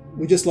fight.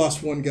 We just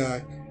lost one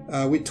guy.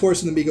 We tore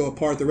some of the Migo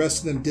apart. The rest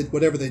of them did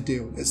whatever they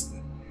do.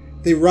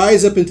 They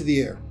rise up into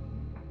the air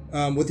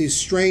with these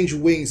strange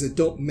wings that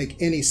don't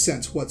make any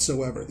sense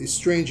whatsoever. These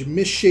strange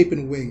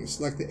misshapen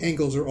wings, like the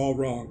angles are all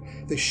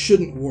wrong. They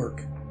shouldn't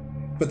work.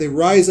 But they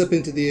rise up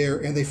into the air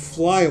and they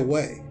fly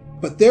away.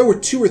 But there were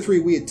 2 or 3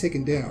 we had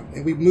taken down,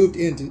 and we moved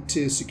in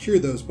to secure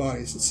those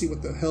bodies and see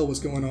what the hell was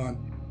going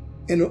on.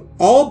 And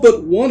all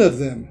but one of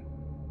them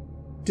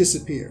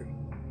disappeared.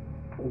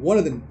 One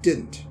of them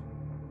didn't.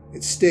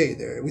 It stayed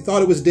there. We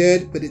thought it was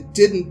dead, but it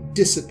didn't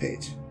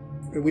dissipate.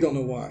 And we don't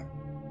know why.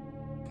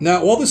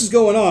 Now, while this is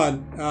going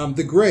on,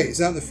 the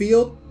Greys out in the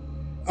field,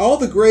 all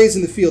the Greys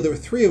in the field, there were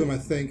 3 of them, I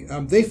think,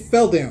 they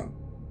fell down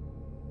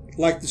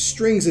like the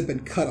strings had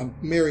been cut on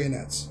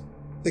marionettes.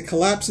 They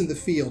collapse in the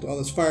field while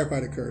this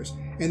firefight occurs,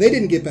 and they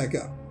didn't get back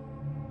up.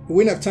 But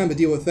we didn't have time to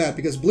deal with that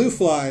because Blue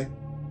Fly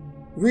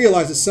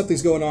realizes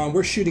something's going on.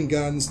 We're shooting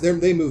guns.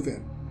 They move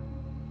in.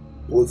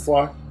 Blue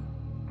Fly?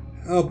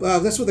 Oh,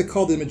 that's what they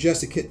call the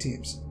Majestic Hit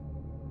Teams.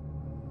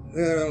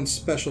 They have their own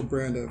special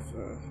brand of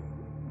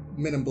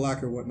men in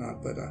black or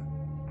whatnot. But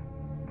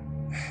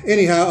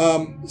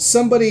anyhow,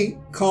 somebody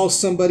calls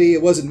somebody.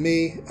 It wasn't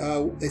me.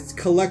 It's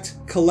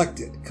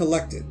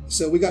collected.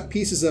 So we got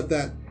pieces of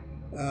that.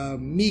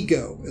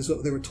 Migo is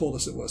what they were told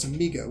us it was. A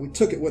Migo. We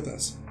took it with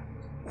us.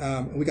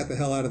 And we got the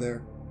hell out of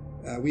there.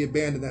 We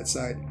abandoned that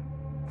site.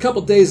 A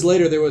couple days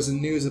later, there was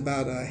news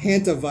about a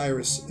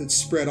hantavirus that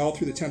spread all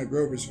through the town of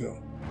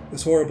Groversville.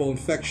 This horrible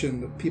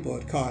infection that people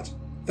had caught.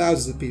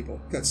 Thousands of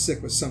people got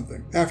sick with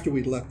something after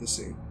we'd left the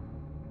scene.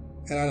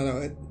 And I don't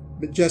know,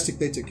 at Majestic,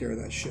 they took care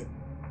of that shit.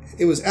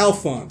 It was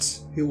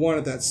Alphonse who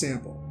wanted that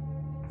sample.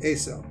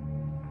 ACEL.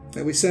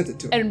 And we sent it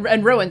to him.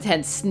 And Rowan's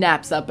head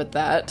snaps up at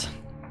that.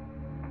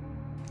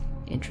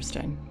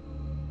 Interesting.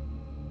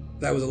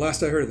 That was the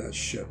last I heard of that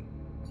shit.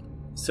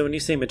 So when you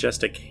say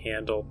Majestic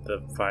handled the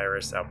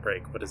virus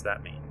outbreak, what does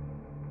that mean?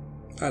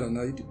 I don't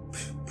know. You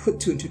put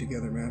 2 and 2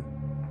 together, man.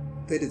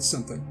 They did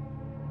something.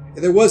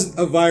 There wasn't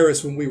a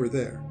virus when we were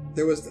there.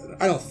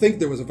 I don't think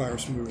there was a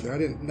virus when we were there. I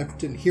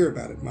didn't hear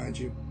about it, mind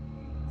you.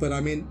 But I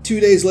mean,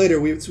 2 days later,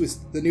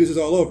 the news was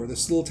all over.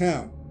 This little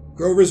town,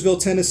 Groversville,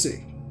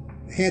 Tennessee,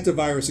 a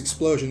hantavirus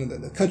explosion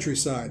in the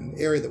countryside, an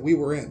area that we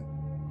were in.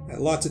 And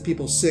lots of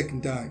people sick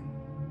and dying.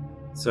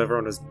 So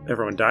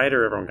everyone died,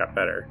 or everyone got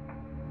better?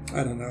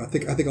 I don't know. I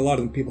think a lot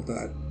of the people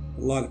died.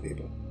 A lot of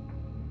people.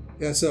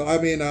 Yeah. So I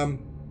mean,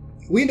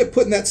 we ended up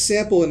putting that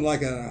sample in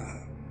like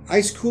a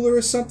ice cooler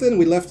or something.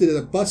 We left it at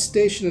a bus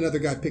station. Another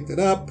guy picked it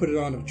up, put it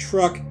on a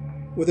truck.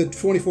 Within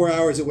 24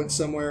 hours, it went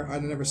somewhere. I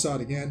never saw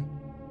it again.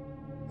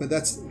 But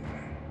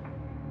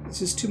it's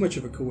just too much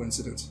of a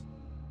coincidence.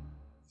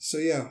 So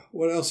yeah,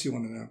 what else you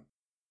want to know?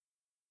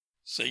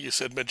 So you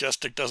said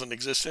Majestic doesn't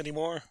exist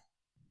anymore?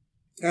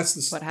 That's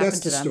the What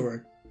happened to them? story.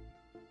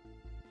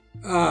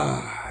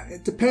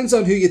 It depends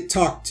on who you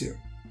talk to.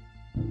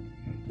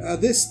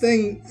 This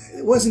thing,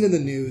 it wasn't in the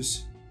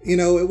news.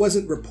 It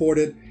wasn't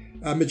reported.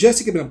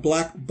 Majestic had been a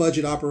black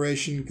budget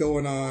operation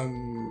going on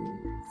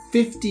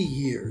 50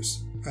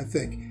 years, I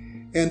think.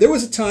 And there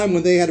was a time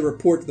when they had to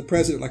report to the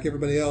president like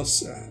everybody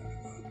else.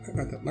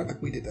 Not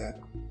like we did that.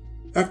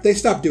 After they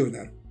stopped doing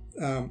that.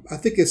 I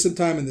think it's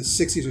sometime in the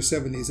 60s or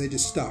 70s, they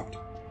just stopped.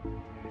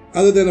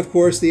 Other than, of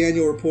course, the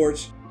annual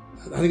report.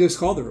 I think it was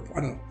called the report.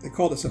 I don't know. They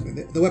called it something.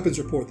 The weapons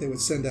report they would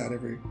send out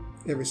every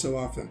so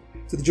often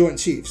to the Joint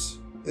Chiefs.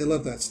 They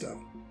love that stuff.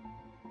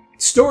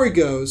 Story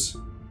goes,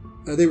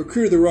 they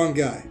recruited the wrong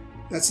guy.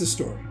 That's the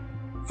story.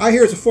 I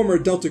hear it's a former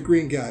Delta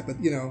Green guy, but,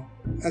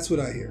 that's what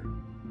I hear.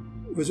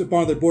 It was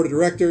one of their board of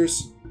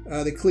directors.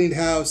 They cleaned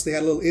house. They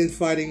had a little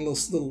infighting,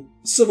 little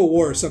civil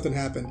war or something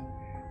happened.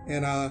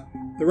 And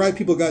the right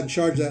people got in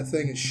charge of that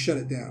thing and shut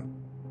it down.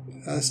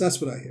 That's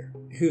what I hear.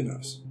 Who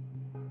knows?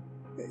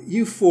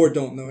 You four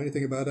don't know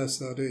anything about us,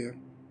 though, do you?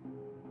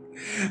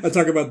 I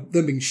talk about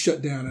them being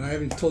shut down, and I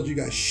haven't told you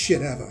guys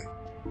shit, have I?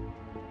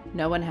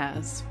 No one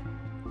has.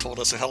 Told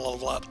us a hell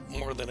of a lot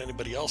more than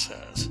anybody else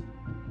has.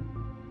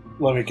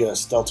 Let me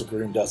guess, Delta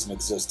Green doesn't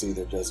exist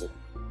either, does it?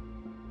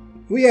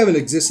 We haven't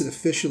existed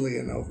officially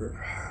in over...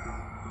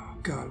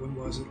 God, when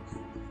was it?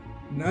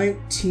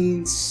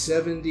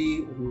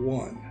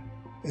 1971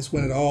 is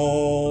when it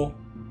all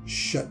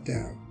shut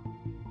down.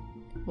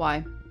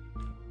 Why?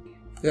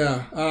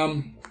 Yeah,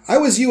 I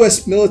was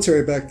U.S.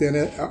 military back then,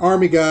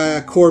 Army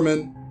guy,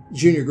 corpsman,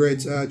 junior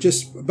grades,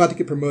 just about to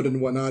get promoted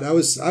and whatnot. I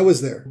was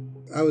there.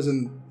 I was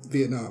in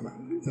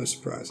Vietnam, no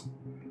surprise.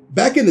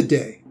 Back in the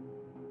day,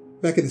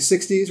 back in the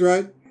 60s,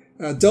 right?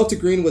 Delta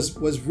Green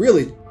was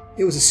really,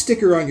 it was a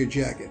sticker on your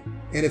jacket.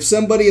 And if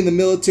somebody in the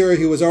military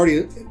who was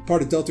already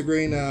part of Delta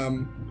Green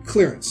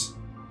clearance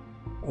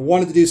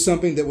wanted to do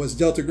something that was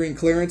Delta Green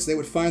clearance, they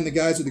would find the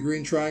guys with the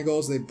green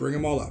triangles, they'd bring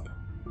them all up.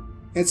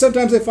 And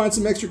sometimes they'd find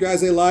some extra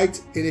guys they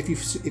liked, and if you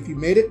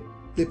made it,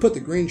 they put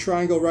the green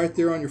triangle right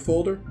there on your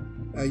folder.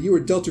 You were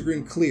Delta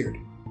Green cleared.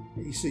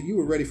 So you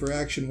were ready for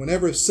action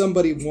whenever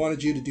somebody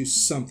wanted you to do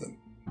something.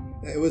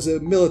 It was a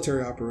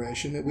military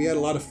operation. We had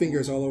a lot of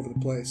fingers all over the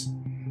place.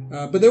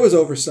 But there was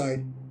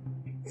oversight,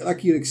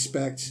 like you'd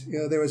expect.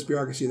 There was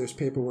bureaucracy, there's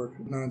paperwork,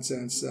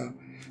 nonsense.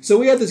 So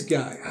we had this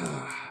guy,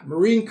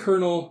 Marine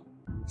Colonel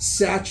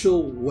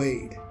Satchel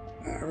Wade.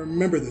 I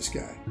remember this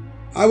guy.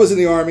 I was in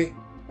the Army.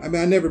 I mean,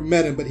 I never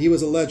met him, but he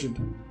was a legend.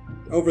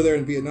 Over there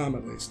in Vietnam,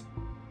 at least.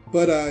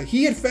 But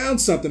he had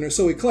found something, or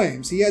so he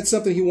claims. He had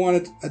something he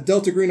wanted, a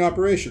Delta Green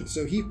operation.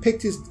 So he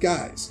picked his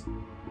guys,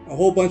 a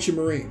whole bunch of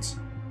Marines.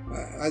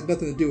 I had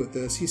nothing to do with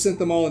this. He sent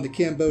them all into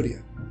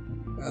Cambodia.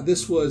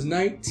 This was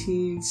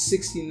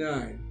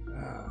 1969,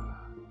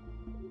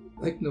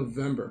 like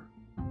November.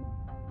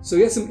 So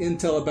he had some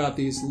intel about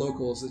these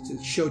locals, it's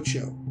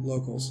Shocho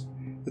locals,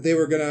 that they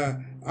were going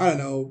to, I don't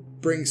know,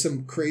 bring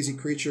some crazy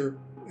creature,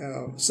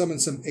 summon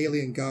some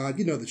alien god.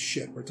 You know the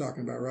shit we're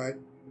talking about, right?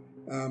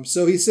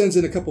 So he sends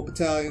in a couple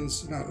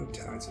platoons, a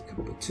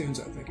couple platoons,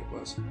 I think it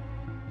was.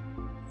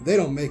 They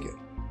don't make it.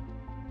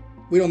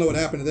 We don't know what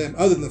happened to them,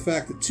 other than the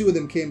fact that two of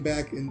them came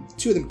back and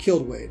two of them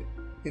killed Wade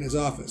in his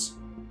office.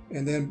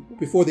 And then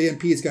before the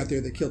MPs got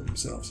there, they killed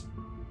themselves.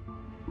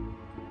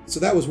 So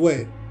that was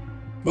Wade.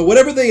 But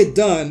whatever they had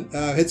done,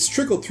 it's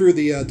trickled through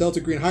the Delta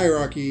Green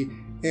hierarchy,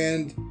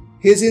 and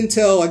his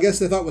intel, I guess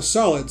they thought was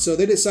solid, so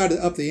they decided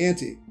to up the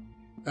ante.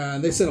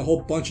 And they sent a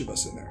whole bunch of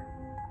us in there.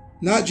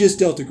 Not just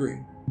Delta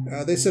Green.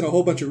 They sent a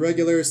whole bunch of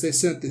regulars. They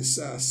sent this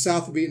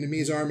South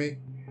Vietnamese army.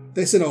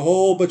 They sent a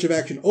whole bunch of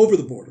action over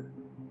the border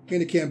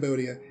into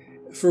Cambodia.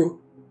 For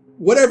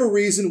whatever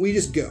reason, we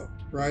just go,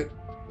 right?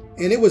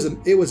 And it was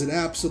an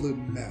absolute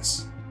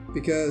mess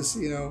because,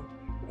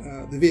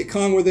 the Viet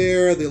Cong were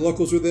there, the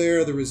locals were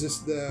there,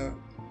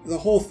 the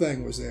whole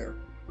thing was there.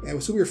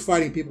 And so we were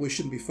fighting people we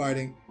shouldn't be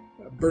fighting,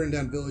 burning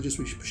down villages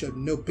we should have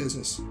no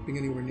business being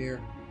anywhere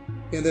near.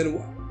 And then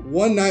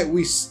one night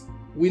we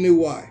knew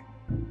why.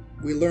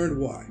 We learned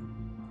why.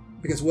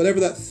 Because whatever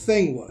that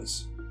thing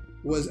was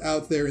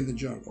out there in the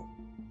jungle.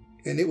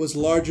 And it was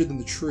larger than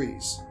the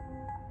trees.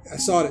 I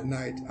saw it at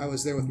night. I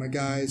was there with my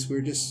guys. We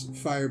were just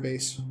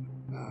Firebase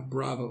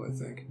Bravo, I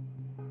think.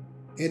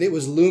 And it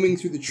was looming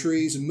through the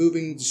trees,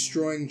 moving,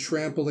 destroying,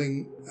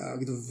 trampling,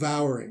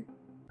 devouring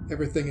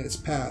everything in its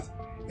path.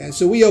 And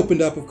so we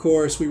opened up, of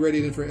course. We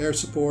readied in for air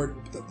support.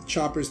 The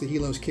choppers, the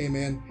helos came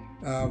in,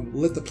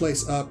 lit the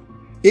place up.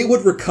 It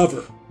would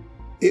recover.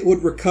 It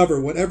would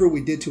recover. Whatever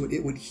we did to it,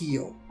 it would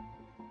heal.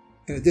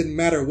 And it didn't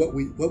matter what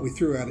we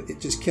threw at it. It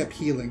just kept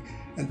healing.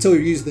 until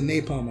we used the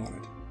napalm on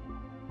it.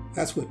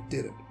 That's what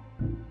did it.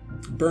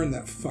 Burn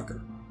that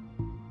fucker.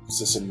 Is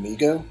this an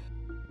Amigo?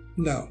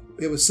 No,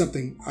 it was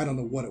something, I don't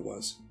know what it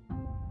was.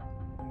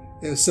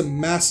 It was some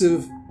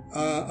massive,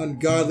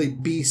 ungodly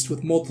beast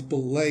with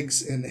multiple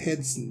legs and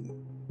heads.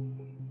 And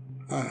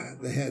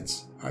the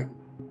heads. I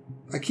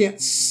can't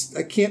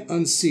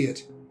unsee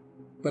it,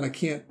 but I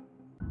can't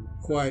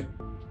quite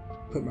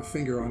put my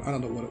finger on. I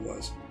don't know what it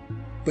was,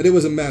 but it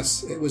was a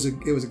mess. It was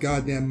a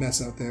goddamn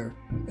mess out there.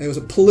 And it was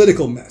a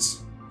political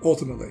mess.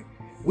 Ultimately,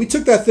 we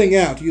took that thing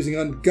out using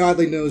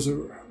ungodly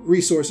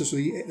resources for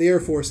the Air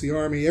Force, the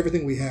Army,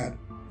 everything we had.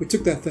 We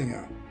took that thing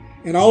out,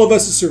 and all of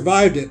us that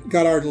survived it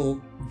got our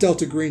little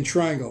Delta Green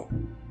triangle.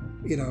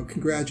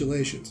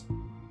 Congratulations.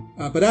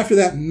 But after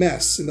that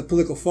mess and the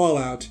political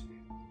fallout,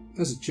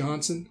 was it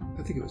Johnson?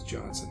 I think it was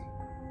Johnson.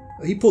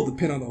 He pulled the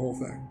pin on the whole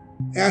thing.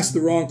 Asked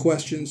the wrong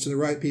questions to the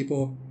right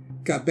people,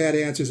 got bad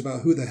answers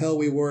about who the hell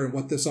we were and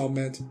what this all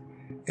meant.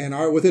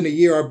 And within a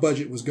year, our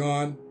budget was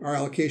gone, our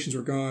allocations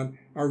were gone,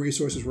 our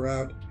resources were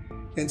out.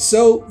 And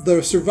so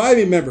the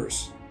surviving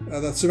members,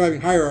 the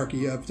surviving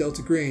hierarchy of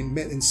Delta Green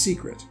met in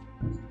secret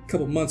a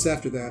couple months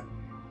after that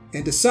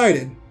and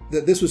decided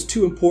that this was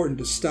too important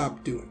to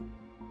stop doing.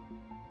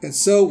 And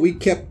so we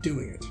kept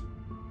doing it.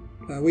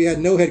 We had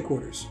no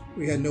headquarters.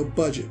 We had no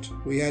budget.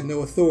 We had no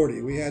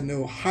authority. We had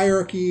no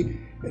hierarchy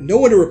and no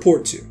one to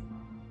report to.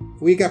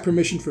 We got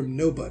permission from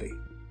nobody.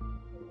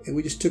 And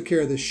we just took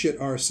care of this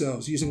shit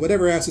ourselves using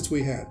whatever assets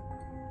we had.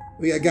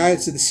 We had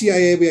guys in the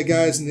CIA. We had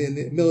guys in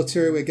the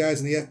military. We had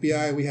guys in the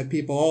FBI. We had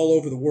people all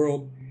over the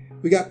world.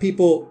 We got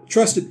people,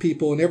 trusted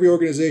people in every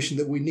organization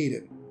that we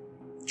needed.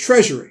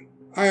 Treasury,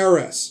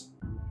 IRS,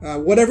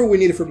 whatever we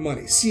needed for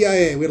money.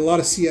 CIA, we had a lot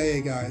of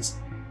CIA guys.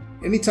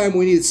 Anytime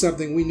we needed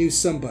something, we knew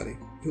somebody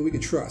who we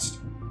could trust.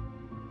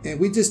 And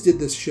we just did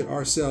this shit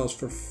ourselves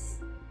for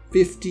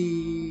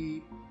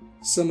 50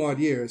 some odd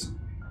years.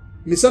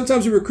 I mean,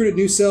 sometimes we recruited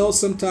new cells,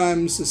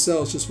 sometimes the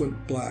cells just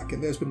went black.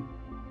 And there's been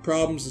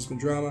problems, there's been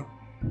drama.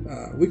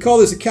 We call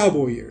this the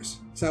cowboy years.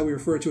 That's how we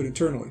refer to it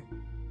internally.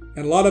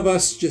 And a lot of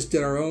us just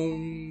did our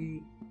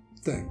own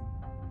thing.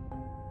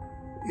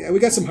 Yeah, we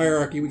got some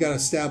hierarchy, we got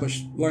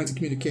established lines of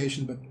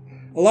communication, but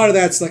a lot of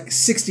that's like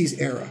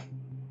 60s era,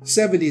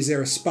 70s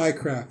era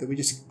spycraft that we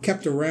just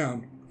kept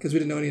around because we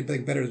didn't know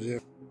anything better to do.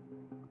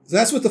 So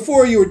that's what the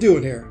four of you are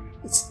doing here.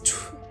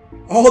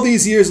 All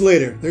these years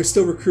later, they're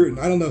still recruiting.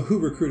 I don't know who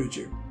recruited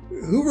you.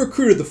 Who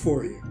recruited the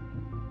four of you?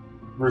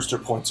 Rooster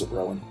points at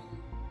Rowan.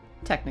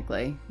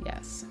 Technically,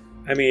 yes.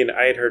 I mean,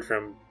 I had heard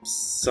from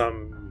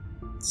some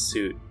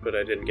suit, but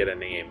I didn't get a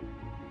name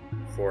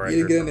before I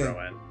heard from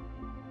Rowan.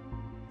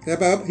 How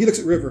about, he looks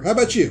at River. How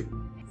about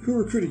you? Who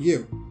recruited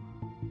you?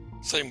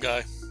 Same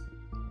guy.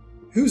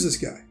 Who's this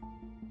guy?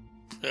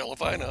 Hell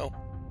if I know.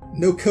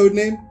 No code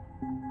name?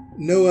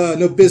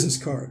 No business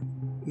card?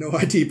 No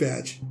ID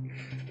badge?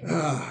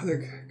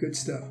 They're good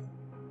stuff.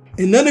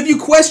 And none of you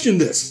questioned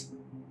this.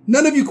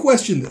 None of you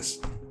questioned this.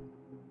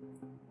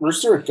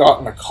 Rooster had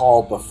gotten a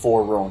call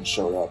before Rowan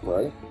showed up,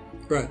 right?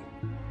 Right.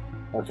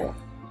 Okay.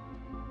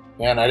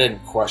 Man, I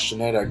didn't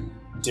question it. I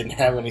didn't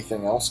have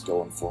anything else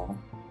going for me.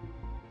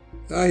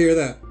 I hear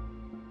that.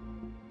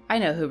 I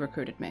know who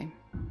recruited me.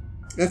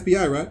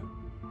 FBI, right?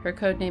 Her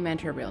code name and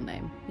her real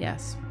name,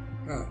 yes.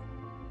 Oh.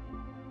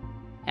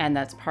 And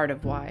that's part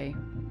of why,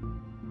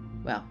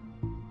 well,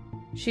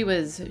 she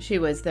was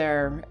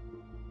there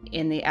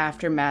in the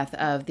aftermath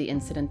of the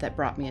incident that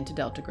brought me into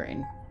Delta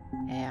Green.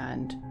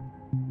 And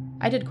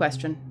I did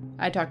question.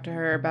 I talked to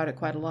her about it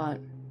quite a lot.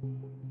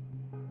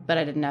 But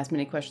I didn't ask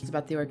many questions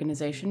about the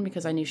organization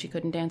because I knew she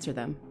couldn't answer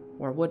them.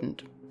 Or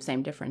wouldn't.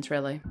 Same difference,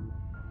 really.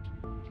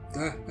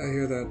 I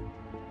hear that.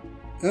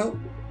 Well,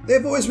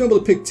 they've always been able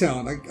to pick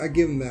talent. I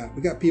give them that.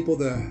 We got people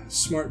that are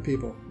smart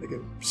people. They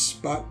can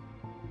spot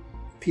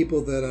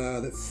people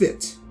that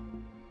fit.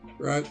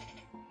 Right?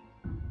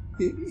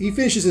 He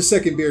finishes his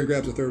second beer and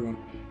grabs a third one.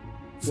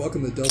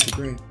 Welcome to Delta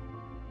Green.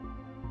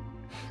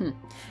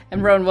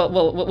 And Rowan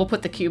will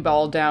put the cue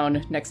ball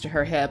down next to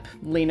her hip,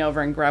 lean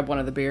over and grab one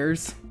of the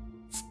beers.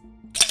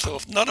 So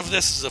if none of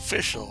this is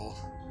official,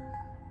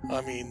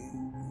 I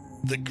mean,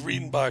 the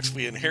green box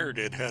we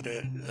inherited had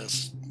a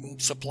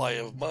supply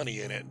of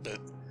money in it, but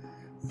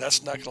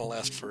that's not going to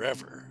last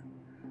forever.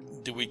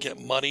 Do we get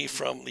money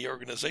from the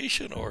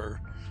organization,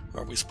 or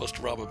are we supposed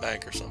to rob a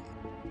bank or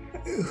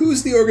something?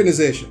 Who's the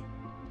organization?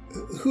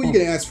 Who are you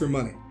going to ask for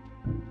money?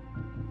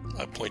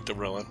 I point to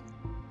Rowan.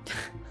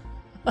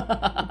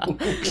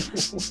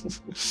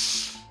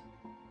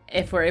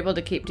 If we're able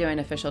to keep doing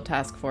official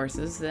task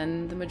forces,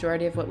 then the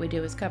majority of what we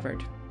do is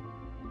covered.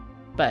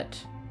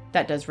 But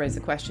that does raise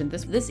the question.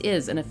 This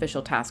is an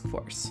official task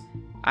force.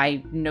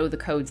 I know the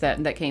codes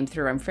that came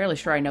through. I'm fairly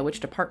sure I know which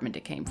department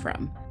it came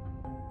from.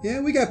 Yeah,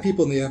 we got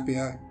people in the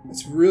FBI.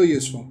 It's real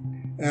useful.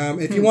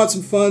 If you want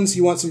some funds,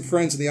 you want some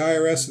friends in the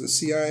IRS or the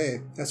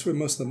CIA. That's where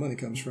most of the money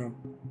comes from.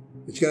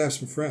 But you gotta have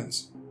some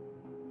friends.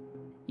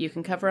 You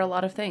can cover a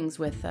lot of things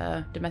with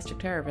domestic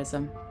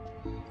terrorism.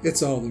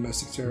 It's all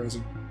domestic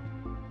terrorism.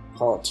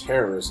 Call it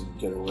terrorism and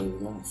get away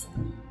with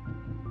anything.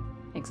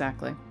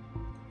 Exactly.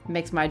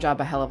 Makes my job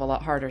a hell of a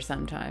lot harder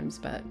sometimes,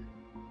 but,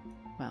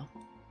 well.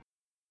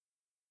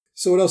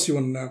 So what else you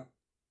want to know?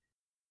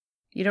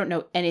 You don't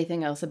know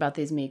anything else about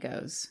these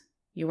Migos.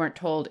 You weren't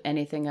told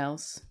anything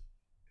else?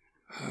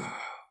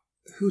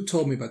 Who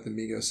told me about the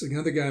Migos?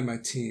 Another guy on my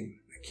team.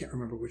 I can't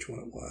remember which one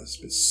it was. It's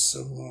been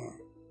so long.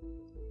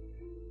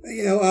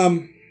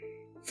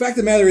 Fact of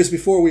the matter is,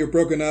 before we were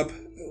broken up,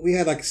 we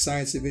had like a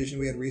science division,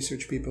 we had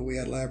research people, we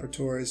had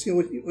laboratories.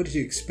 What did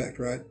you expect,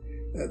 right?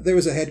 There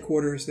was a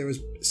headquarters, there was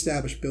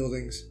established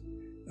buildings.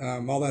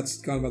 All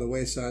that's gone by the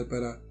wayside,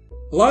 but a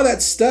lot of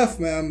that stuff,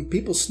 man,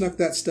 people snuck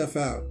that stuff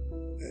out.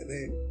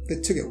 They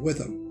took it with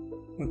them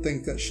when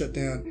things got shut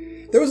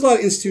down. There was a lot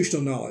of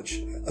institutional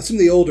knowledge. Some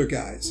of the older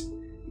guys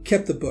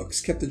kept the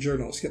books, kept the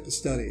journals, kept the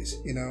studies,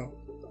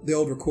 the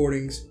old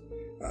recordings,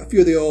 a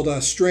few of the old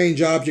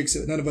strange objects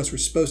that none of us were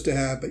supposed to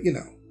have, but you're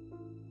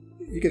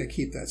going to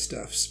keep that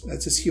stuff.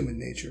 That's just human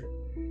nature.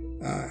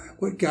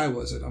 What guy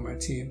was it on my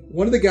team?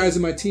 One of the guys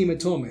on my team had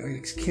told me,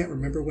 I can't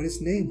remember what his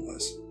name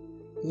was.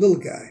 Little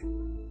guy.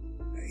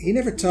 He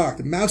never talked,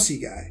 a mousy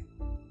guy.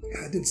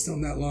 I didn't stay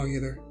him that long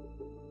either.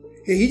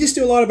 He just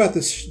knew a lot about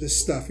this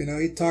stuff,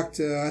 He talked,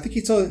 I think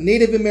he told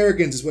Native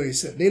Americans is what he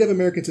said. Native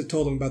Americans had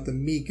told him about the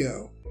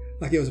Mi-Go,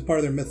 like it was a part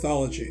of their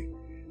mythology.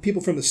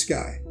 People from the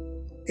sky.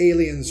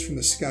 Aliens from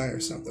the sky or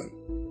something.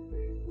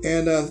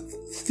 And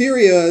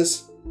theory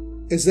is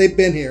they've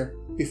been here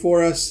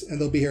before us and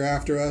they'll be here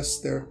after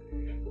us. I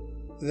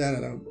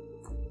don't know.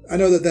 I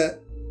know that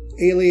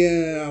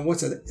alien,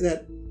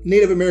 that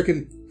Native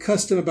American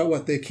custom about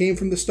what, they came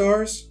from the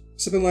stars?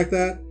 Something like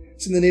that?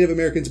 Some of the Native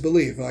Americans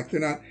believe, like they're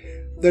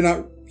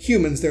not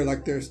humans,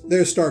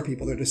 they're star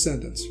people, they're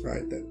descendants,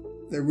 right? That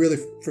they're really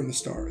from the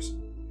stars.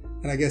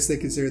 And I guess they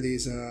consider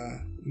these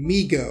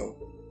Mi-Go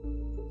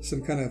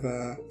some kind of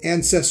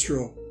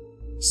ancestral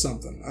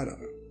something. I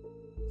don't know.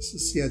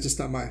 It's just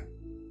not my...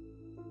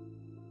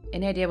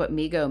 Any idea what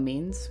Mi-Go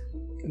means?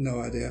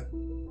 No idea.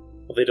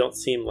 Well, they don't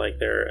seem like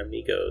they're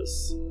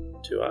amigos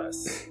to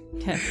us.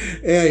 Yeah,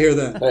 I hear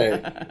that.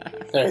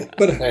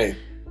 Hey,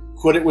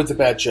 quit it with the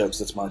bad jokes.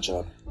 That's my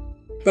job.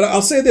 But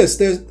I'll say this: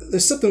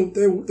 there's something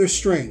they're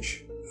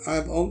strange.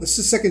 This is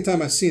the second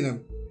time I've seen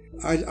them.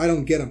 I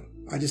don't get them.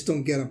 I just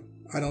don't get them.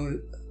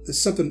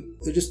 There's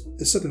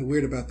something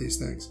weird about these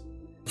things.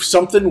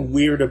 Something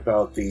weird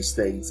about these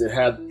things. It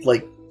had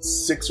like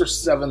 6 or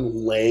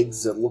 7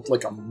 legs that looked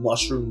like a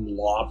mushroom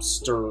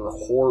lobster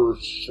horror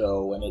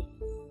show, and it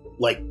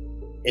like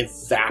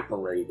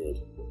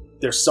evaporated.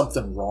 There's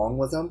something wrong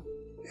with them.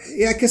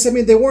 Yeah, because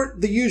they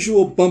weren't the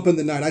usual bump in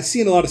the night. I've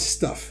seen a lot of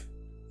stuff.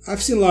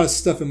 I've seen a lot of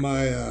stuff in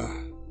my,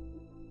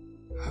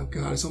 oh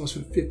God, it's almost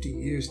been 50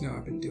 years now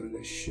I've been doing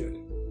this shit.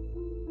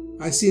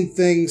 I've seen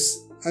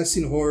things, I've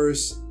seen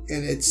horrors,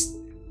 and it's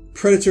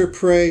predator,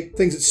 prey,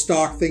 things that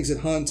stalk, things that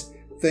hunt,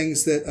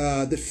 things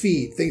that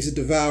feed, things that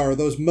devour,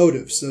 those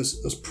motives,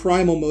 those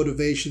primal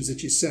motivations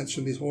that you sense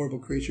from these horrible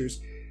creatures.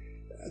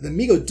 The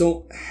Mi-Go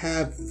don't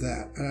have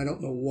that, and I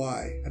don't know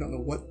why. I don't know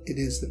what it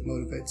is that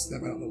motivates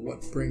them. I don't know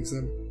what brings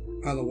them.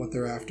 I don't know what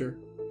they're after.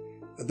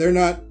 They're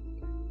not,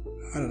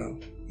 I don't know.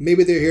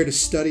 Maybe they're here to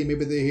study.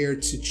 Maybe they're here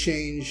to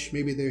change.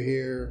 Maybe they're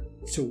here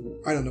to...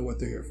 I don't know what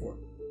they're here for.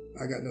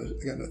 I got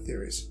no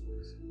theories.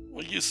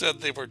 Well, you said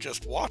they were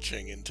just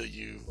watching until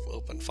you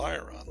opened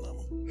fire on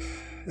them.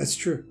 That's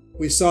true.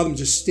 We saw them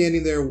just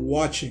standing there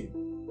watching.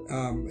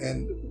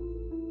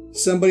 And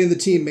somebody in the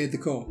team made the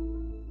call.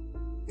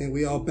 And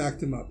we all backed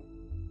them up.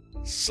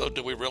 So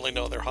do we really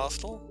know they're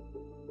hostile?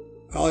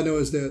 All I know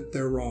is that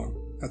they're wrong.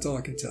 That's all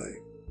I can tell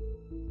you.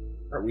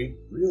 Are we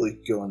really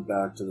going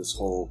back to this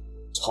whole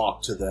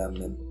talk to them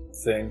and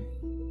thing?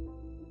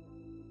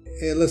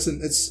 Hey,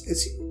 listen, it's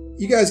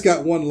you guys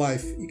got one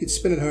life. You can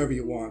spend it however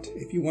you want.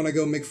 If you want to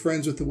go make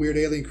friends with the weird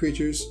alien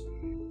creatures,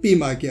 be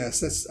my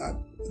guest.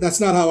 That's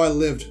not how I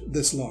lived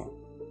this long.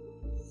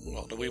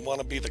 Well, do we want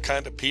to be the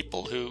kind of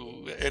people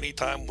who,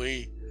 anytime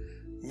we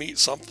meet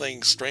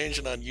something strange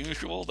and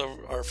unusual,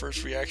 our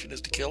first reaction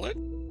is to kill it?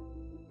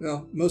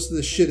 Well, most of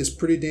this shit is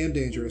pretty damn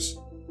dangerous.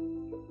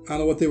 I don't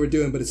know what they were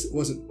doing, but it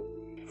wasn't...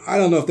 I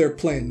don't know if they're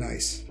playing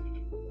nice.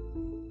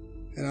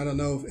 And I don't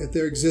know if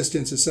their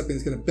existence is something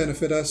that's going to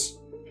benefit us,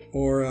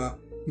 or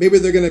maybe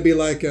they're going to be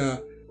like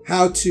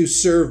How to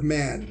Serve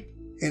Man,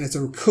 and it's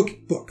a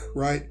cookbook,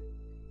 right?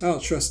 I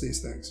don't trust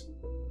these things.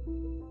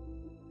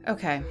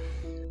 Okay,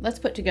 let's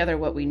put together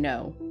what we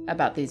know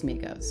about these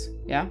Mi-Gos,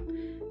 yeah?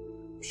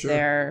 Sure.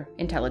 They're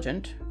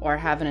intelligent, or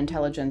have an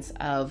intelligence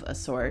of a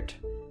sort,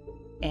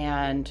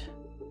 and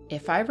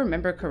if I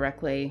remember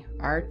correctly,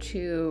 our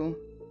 2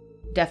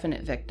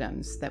 definite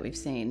victims that we've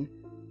seen,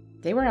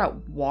 they were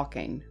out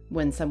walking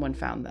when someone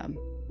found them.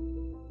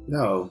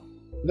 No,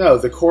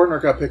 the coroner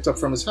got picked up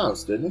from his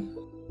house, didn't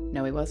he?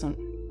 No, he wasn't.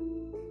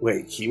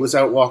 Wait, he was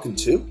out walking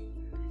too?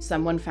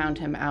 Someone found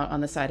him out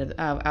on the side of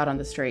out on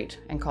the street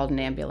and called an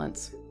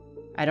ambulance.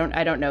 I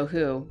don't know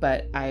who,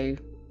 but I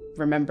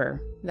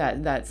remember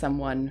that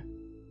someone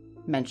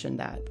mentioned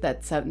that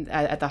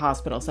at the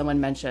hospital someone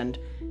mentioned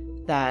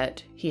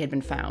that he had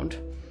been found,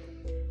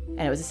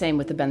 and it was the same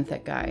with the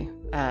Benthic guy,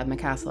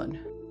 McCaslin.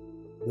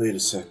 Wait a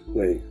sec.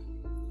 Wait.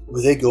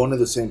 Were they going to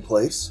the same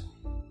place?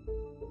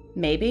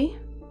 Maybe,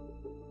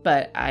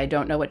 but I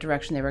don't know what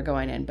direction they were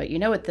going in. But you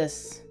know what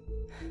this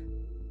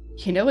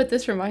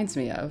reminds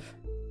me of?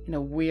 In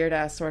a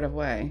weird-ass sort of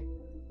way.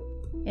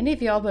 Any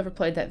of y'all ever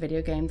played that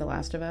video game, The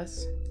Last of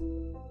Us?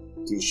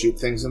 Do you shoot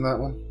things in that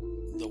one?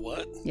 The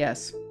what?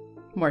 Yes.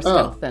 More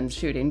stealth than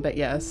shooting, but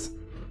yes.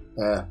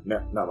 No,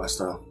 not my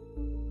style.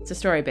 It's a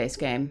story-based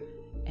game,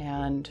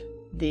 and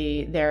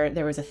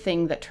there was a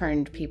thing that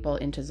turned people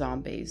into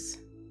zombies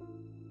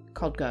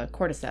called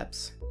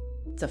cordyceps.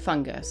 It's a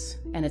fungus,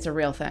 and it's a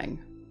real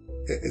thing.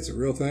 It's a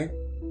real thing?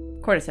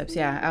 Cordyceps,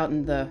 yeah. Out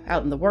in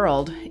the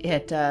world,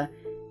 it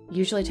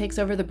usually takes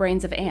over the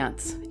brains of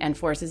ants and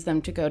forces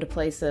them to go to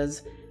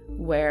places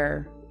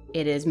where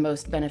it is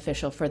most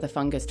beneficial for the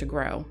fungus to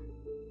grow.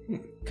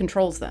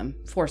 Controls them,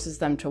 forces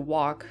them to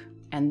walk,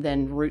 and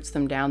then roots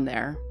them down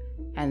there,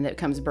 and it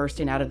comes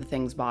bursting out of the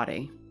thing's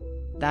body.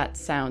 That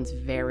sounds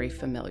very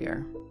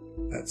familiar.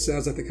 That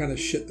sounds like the kind of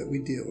shit that we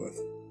deal with.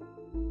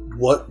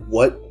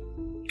 What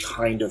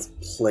kind of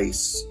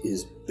place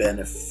is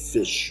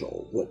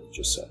beneficial? What you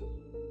just said.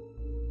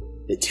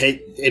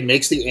 It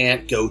makes the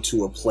ant go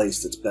to a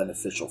place that's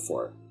beneficial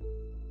for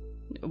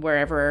it.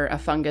 Wherever a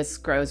fungus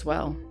grows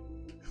well.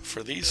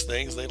 For these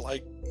things, they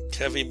like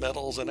heavy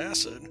metals and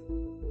acid.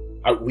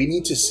 We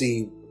need to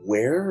see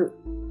where...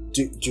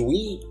 Do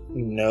we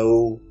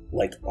know,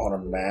 like, on a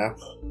map,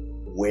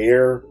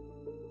 where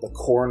the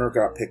coroner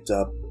got picked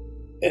up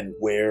and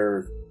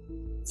where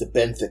the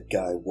Benthic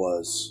guy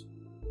was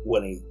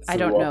when he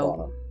threw up on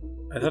him?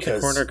 I thought the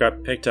coroner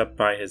got picked up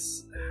by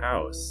his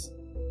house.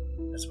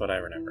 That's what I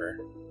remember.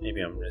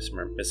 Maybe I'm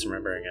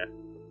misremembering it.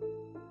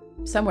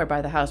 Somewhere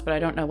by the house, but I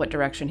don't know what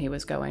direction he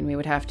was going. We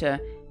would have to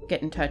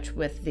get in touch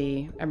with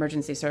the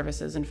emergency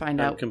services and find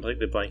out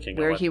completely blanking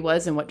where on he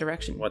was and what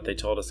direction. What they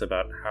told us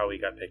about how he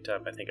got picked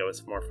up. I think I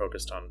was more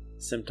focused on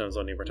symptoms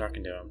when we were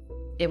talking to him.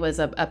 It was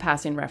a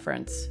passing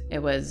reference. It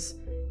was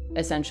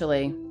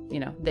essentially,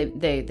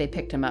 they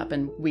picked him up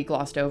and we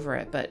glossed over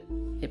it, but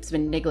it's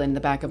been niggling in the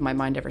back of my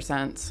mind ever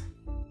since.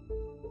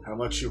 How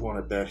much you want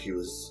to bet he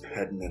was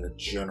heading in a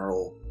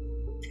general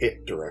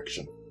pit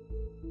direction?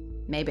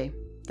 Maybe.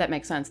 That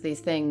makes sense.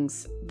 These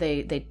things,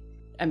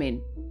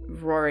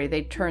 Rory,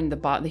 they turned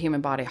the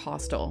human body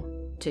hostile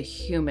to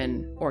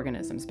human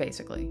organisms,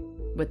 basically,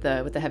 with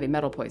the heavy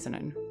metal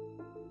poisoning.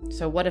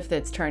 So what if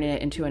it's turning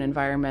it into an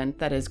environment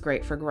that is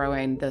great for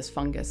growing this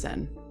fungus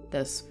in?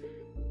 This,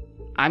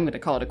 I'm going to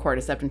call it a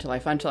cordyceps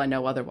until I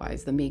know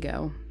otherwise, the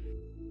Migo.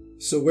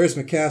 So where's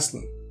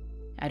McCaslin?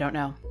 I don't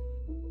know.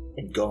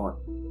 And gone.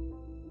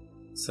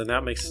 So now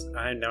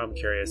I'm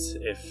curious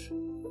if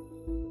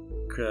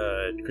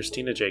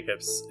Christina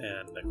Jacobs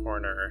and the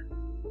coroner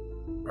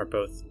are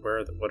both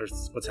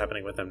what's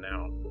happening with them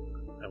now.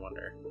 I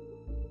wonder.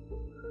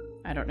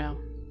 I don't know.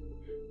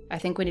 I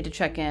think we need to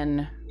check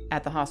in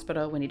at the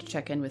hospital. We need to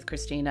check in with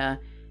Christina,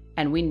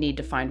 and we need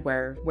to find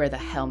where the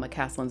hell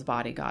McCaslin's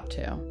body got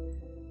to.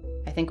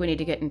 I think we need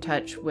to get in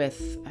touch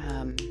with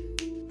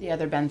the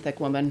other Benthic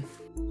woman.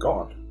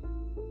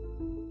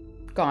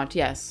 Gaunt,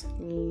 yes.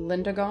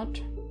 Linda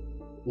Gaunt?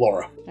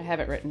 Laura. I have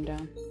it written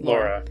down.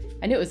 Laura.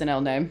 I knew it was an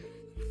L name.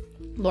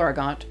 Laura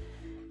Gaunt.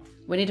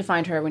 We need to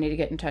find her. We need to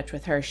get in touch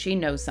with her. She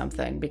knows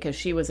something because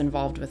she was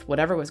involved with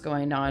whatever was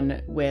going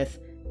on with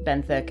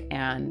Benthic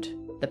and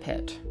the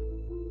pit.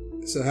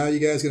 So how are you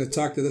guys going to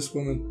talk to this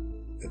woman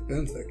at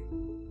Benthic?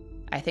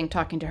 I think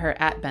talking to her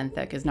at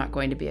Benthic is not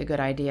going to be a good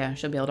idea.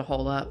 She'll be able to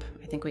hold up.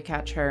 I think we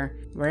catch her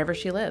wherever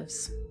she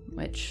lives,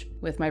 which,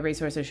 with my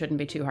resources, shouldn't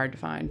be too hard to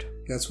find.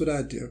 That's what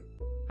I'd do.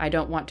 I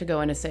don't want to go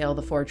and assail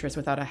the fortress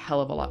without a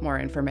hell of a lot more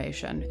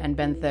information, and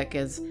Benthic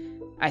is,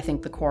 I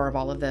think, the core of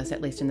all of this,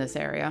 at least in this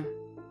area.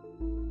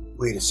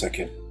 Wait a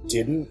second.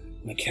 Didn't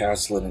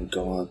McCaslin and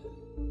Gaunt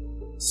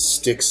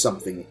stick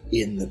something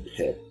in the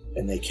pit,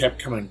 and they kept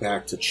coming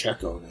back to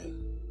check on it?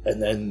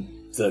 And then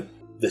the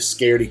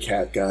scaredy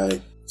cat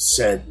guy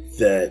said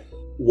that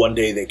one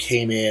day they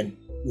came in,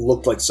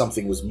 looked like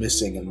something was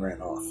missing, and ran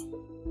off.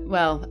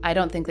 Well, I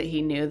don't think that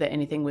he knew that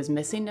anything was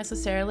missing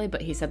necessarily,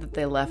 but he said that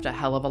they left a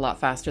hell of a lot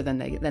faster than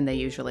they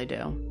usually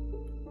do.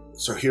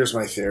 So here's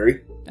my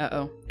theory.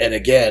 Uh-oh. And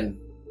again,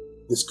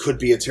 this could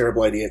be a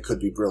terrible idea, it could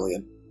be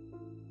brilliant.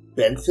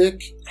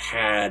 Benthic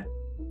had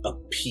a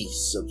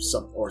piece of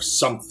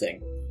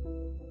something.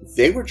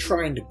 They were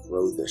trying to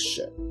grow this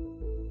shit.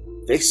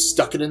 They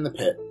stuck it in the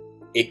pit.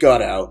 It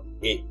got out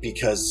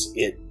because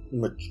it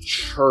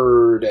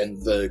matured,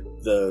 and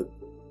the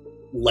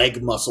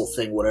leg muscle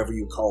thing, whatever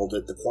you called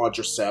it, the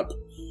quadricep,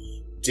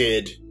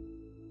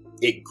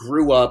 it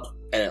grew up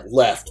and it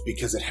left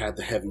because it had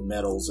the heavy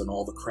metals and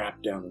all the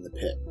crap down in the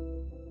pit.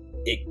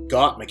 It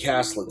got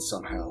McCaslin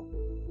somehow.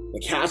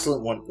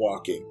 McCaslin went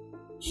walking.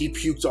 He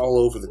puked all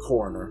over the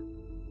coroner.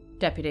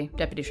 Deputy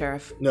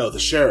sheriff. No, the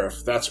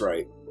sheriff, that's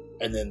right.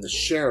 And then the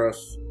sheriff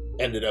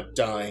ended up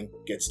dying,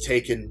 gets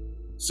taken.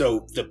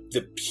 So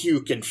the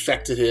puke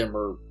infected him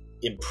or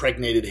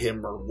impregnated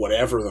him or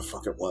whatever the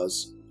fuck it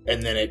was.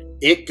 And then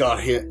it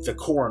got hit the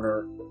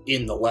coroner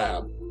in the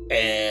lab,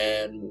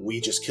 and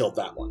we just killed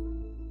that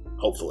one.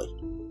 Hopefully.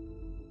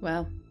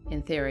 Well,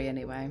 in theory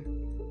anyway.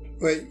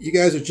 Wait, you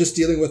guys are just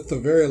dealing with the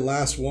very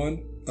last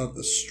one of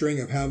the string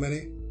of how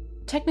many?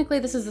 Technically,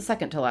 this is the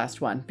second to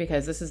last one,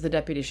 because this is the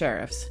deputy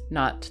sheriff's,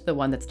 not the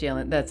one that's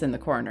in the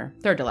coroner.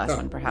 Third to last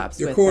one, perhaps.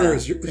 Your with, coroner,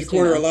 is your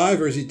coroner Christina.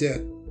 alive or is he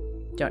dead?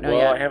 Don't know Well,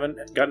 yet. I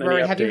haven't gotten Rory,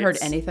 any updates. have you heard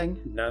anything?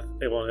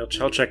 Well,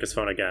 he'll check his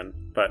phone again,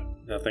 but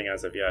nothing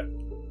as of yet.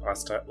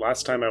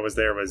 Last time I was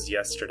there was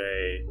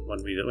yesterday,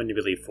 when you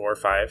believe 4 or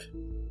 5?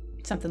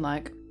 Something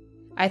like.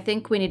 I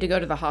think we need to go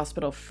to the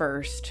hospital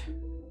first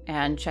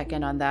and check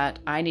in on that.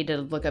 I need to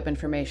look up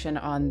information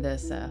on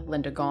this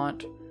Linda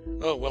Gaunt.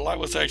 Oh, well, I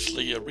was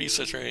actually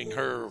researching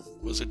her,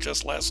 was it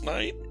just last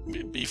night?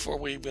 Before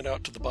we went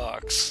out to the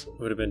box. It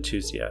would have been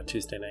Tuesday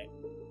night.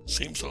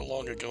 Seems so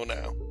long ago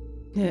now.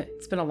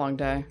 It's been a long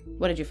day.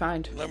 What did you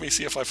find? Let me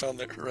see if I found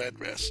her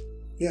address.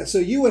 Yeah, so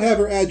you would have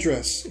her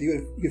address.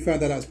 You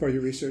found that out as part of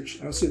your research.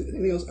 I don't see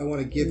anything else I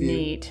want to give you.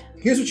 Neat.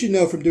 Here's what you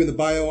know from doing the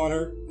bio on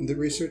her in the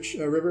research,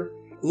 River.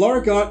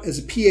 Laura Gaunt is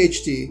a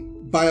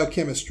PhD,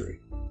 biochemistry,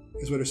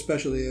 is what her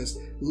specialty is.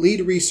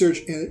 Lead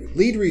researcher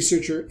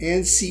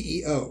and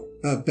CEO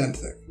of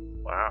Benthic.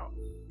 Wow.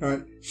 All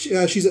right.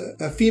 She's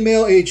a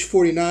female, age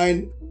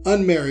 49,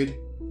 unmarried.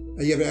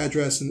 You have an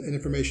address and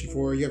information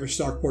for her. You have her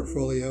stock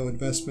portfolio,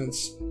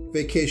 investments,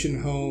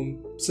 vacation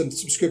home, some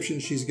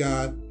subscriptions she's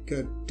got.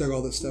 Kind of dug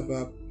all this stuff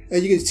up.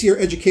 And you can see her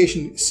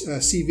education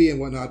CV and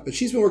whatnot. But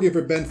she's been working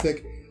for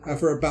Benthic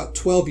for about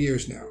 12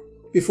 years now.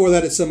 Before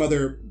that, it's some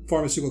other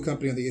pharmaceutical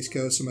company on the East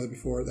Coast, some other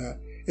before that.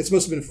 It's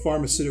mostly been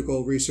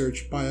pharmaceutical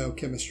research,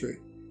 biochemistry.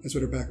 That's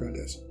what her background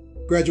is.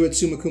 Graduate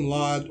summa cum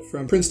laude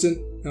from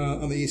Princeton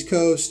on the East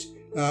Coast.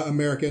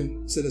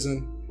 American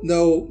citizen.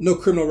 No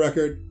criminal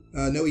record.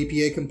 No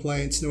EPA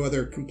complaints. No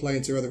other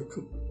complaints or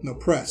no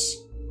press.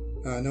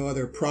 No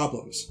other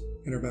problems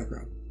in her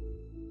background.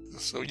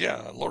 So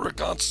yeah, Laura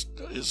Gaunt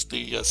is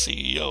the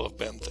CEO of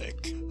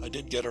Benthic. I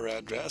did get her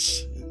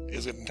address.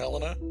 Is it in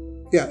Helena?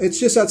 Yeah, it's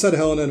just outside of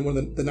Helena and one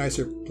of the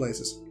nicer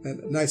places. And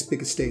a nice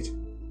big estate.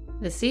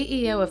 The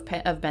CEO of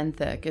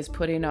Benthic is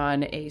putting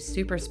on a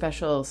super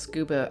special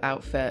scuba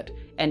outfit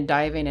and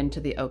diving into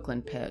the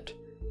Oakland pit.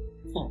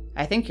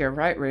 I think you're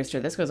right, Rooster.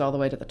 This goes all the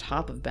way to the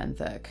top of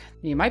Benthic.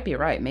 You might be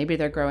right. Maybe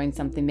they're growing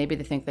something. Maybe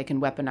they think they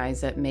can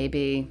weaponize it.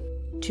 Maybe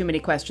too many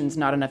questions,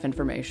 not enough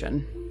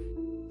information.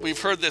 We've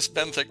heard this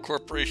Benthic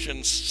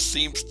Corporation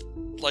seems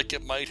like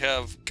it might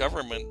have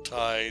government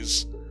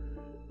ties.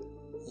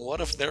 What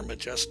if they're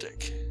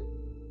Majestic?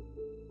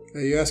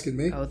 Are you asking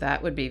me? Oh,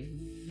 that would be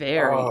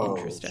very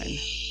interesting.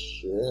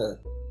 Shit.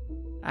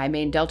 I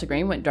mean, Delta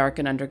Green went dark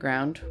and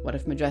underground. What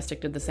if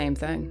Majestic did the same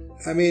thing?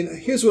 I mean,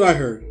 here's what I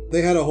heard.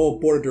 They had a whole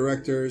board of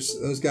directors.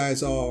 Those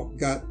guys all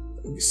got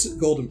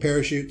golden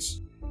parachutes.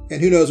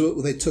 And who knows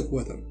what they took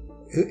with them.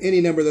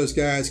 Any number of those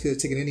guys could have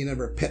taken any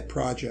number of pet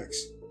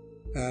projects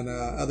and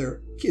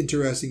other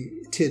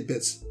interesting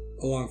tidbits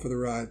along for the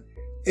ride.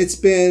 It's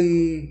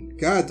been,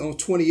 almost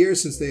 20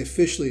 years since they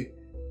officially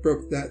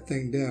broke that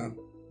thing down.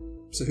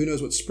 So who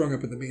knows what sprung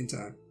up in the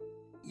meantime.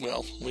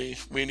 Well, we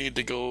need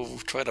to go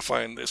try to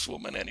find this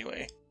woman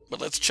anyway. But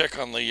let's check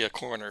on the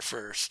coroner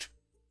first.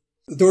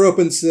 The door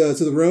opens to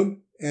the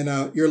room,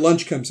 and your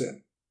lunch comes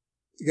in.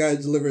 The guy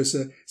delivers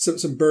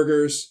some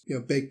burgers,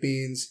 baked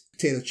beans,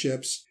 potato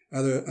chips,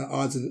 other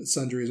odds and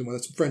sundries,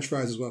 and some French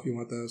fries as well if you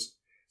want those.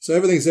 So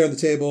everything's there on the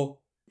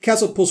table.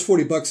 Castle pulls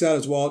 $40 out of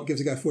his wallet,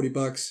 gives the guy $40.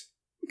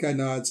 The guy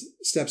nods,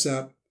 steps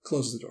out,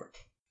 closes the door.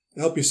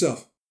 Help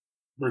yourself.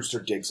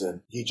 Rooster digs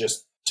in. He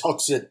just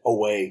tucks it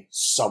away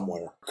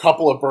somewhere. A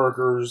couple of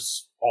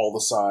burgers, all the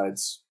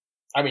sides.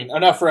 I mean,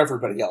 enough for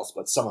everybody else,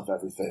 but some of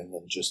everything,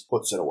 and just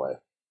puts it away.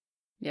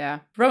 Yeah.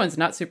 Rowan's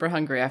not super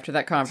hungry after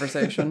that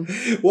conversation.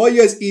 While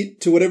you guys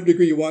eat to whatever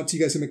degree you want to,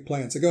 you guys can make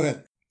plans. So go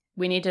ahead.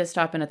 We need to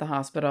stop in at the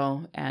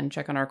hospital and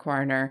check on our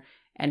coroner,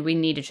 and we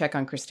need to check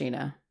on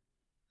Christina.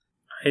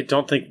 I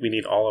don't think we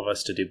need all of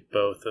us to do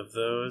both of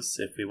those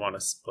if we want to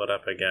split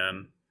up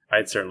again.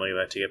 I'd certainly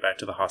like to get back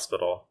to the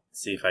hospital,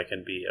 see if I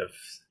can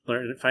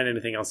find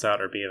anything else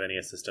out or be of any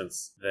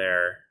assistance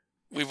there.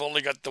 We've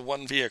only got the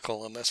one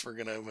vehicle unless we're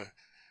going to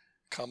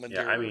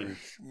commandeer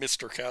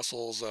Mr.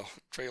 Castle's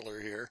trailer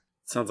here.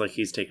 Sounds like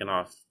he's taken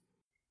off.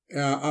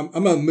 I'm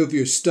going to move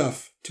your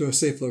stuff to a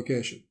safe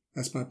location.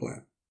 That's my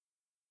plan.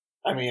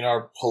 I mean,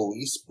 our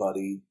police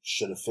buddy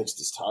should have fixed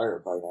his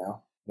tire by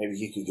now. Maybe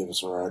he could give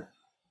us a ride.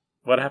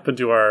 What happened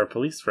to our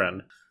police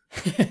friend?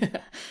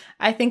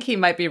 I think he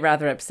might be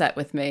rather upset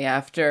with me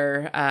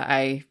after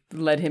I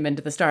led him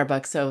into the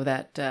Starbucks so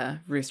that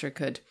Rooster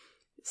could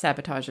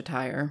sabotage a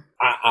tire.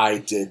 I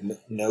did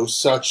no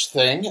such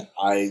thing.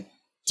 I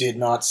did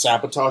not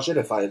sabotage it.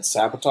 If I had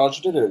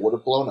sabotaged it, it would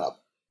have blown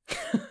up.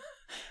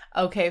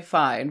 Okay,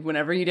 fine.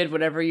 Whenever you did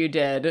whatever you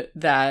did,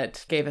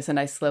 that gave us a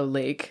nice slow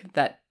leak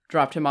that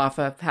dropped him off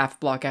a half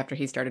block after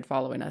he started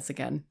following us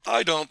again.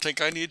 I don't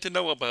think I need to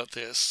know about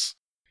this.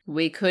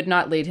 We could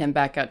not lead him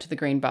back out to the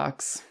green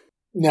box.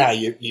 Nah,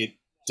 you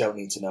don't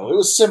need to know. It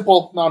was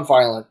simple,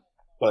 non-violent,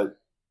 but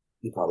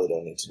you probably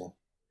don't need to know.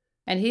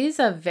 And he's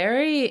a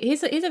very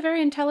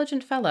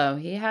intelligent fellow.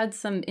 He had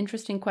some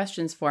interesting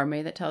questions for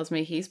me that tells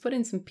me he's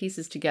putting some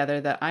pieces together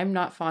that I'm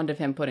not fond of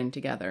him putting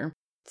together.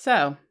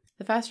 So,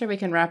 the faster we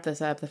can wrap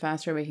this up, the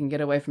faster we can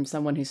get away from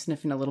someone who's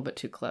sniffing a little bit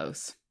too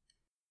close.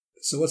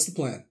 So what's the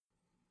plan?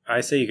 I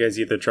say you guys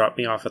either drop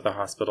me off at the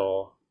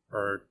hospital,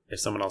 or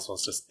if someone else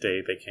wants to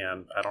stay, they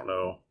can. I don't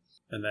know.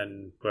 And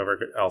then whoever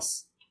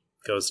else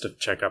goes to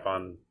check up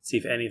on, see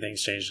if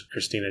anything's changed with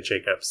Christina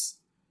Jacobs.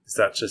 Because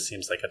that just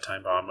seems like a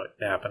time bomb would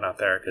happen out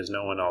there, because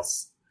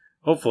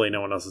hopefully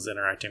no one else is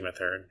interacting with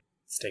her and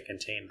stay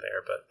contained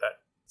there. But that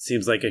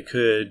seems like it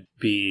could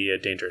be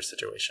a dangerous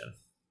situation.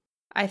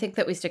 I think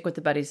that we stick with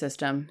the buddy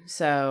system.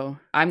 So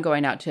I'm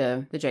going out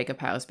to the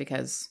Jacob house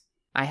because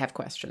I have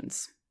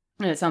questions.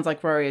 And it sounds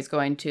like Rory is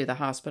going to the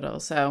hospital.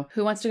 So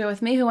who wants to go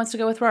with me? Who wants to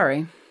go with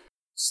Rory?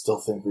 Still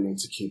think we need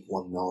to keep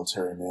one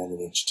military man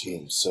in each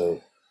team.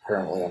 So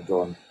apparently I'm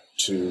going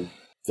to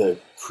the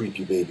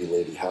creepy baby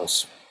lady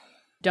house.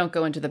 Don't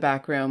go into the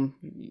back room.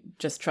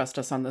 Just trust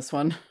us on this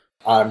one.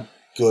 I'm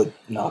good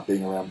not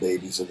being around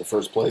babies in the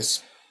first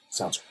place.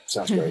 Sounds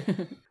great.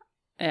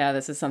 Yeah,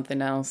 this is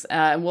something else.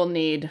 We'll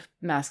need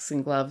masks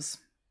and gloves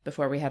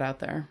before we head out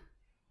there.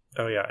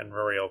 Oh yeah, and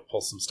Rory will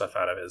pull some stuff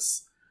out of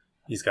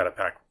he's got a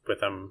pack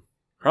with him.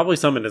 Probably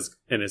some in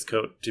his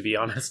coat, to be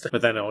honest.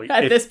 But then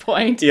this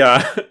point.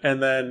 Yeah,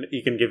 and then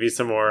he can give you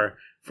some more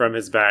from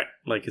his back,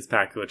 like his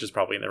pack, which is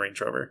probably in the Range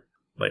Rover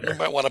later. You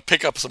might want to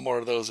pick up some more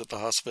of those at the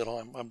hospital.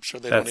 I'm sure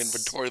they don't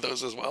inventory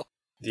those as well.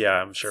 Yeah,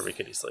 I'm sure we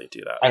could easily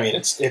do that. I mean,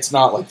 it's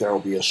not like there will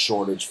be a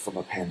shortage from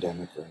a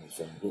pandemic or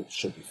anything. It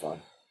should be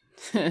fine.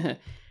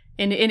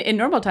 In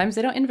normal times,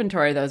 they don't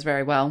inventory those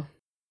very well.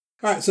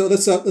 All right, so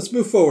let's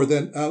move forward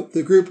then.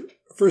 The group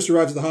first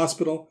arrives at the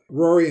hospital.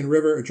 Rory and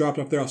River are dropped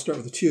off there. I'll start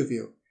with the two of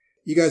you.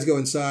 You guys go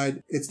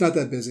inside. It's not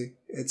that busy.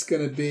 It's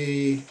going to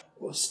be,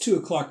 it's 2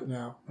 o'clock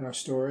now in our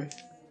story.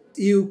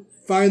 You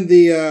find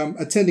the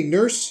attending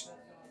nurse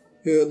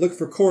who looked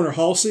for Coroner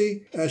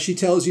Halsey. She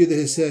tells you that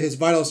his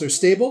vitals are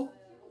stable.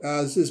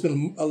 There's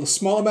been a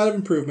small amount of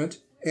improvement.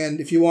 And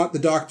if you want, the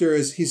doctor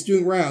he's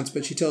doing rounds,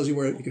 but she tells you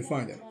where you can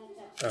find him.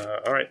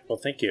 All right. Well,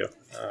 thank you.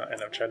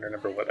 And I'm trying to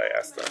remember what I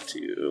asked them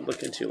to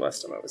look into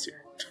last time I was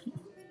here.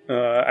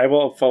 I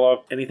will follow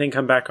up. Anything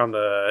come back on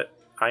the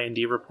IND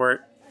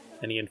report?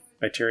 Any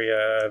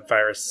bacteria,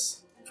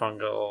 virus,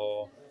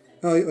 fungal?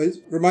 Oh,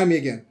 remind me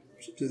again.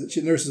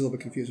 The nurse is a little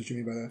bit confused what you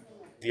mean by that.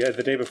 Yeah,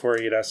 the day before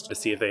you'd asked to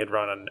see if they had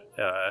run on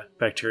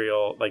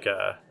bacterial,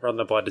 run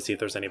the blood to see if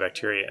there's any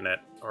bacteria in it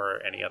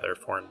or any other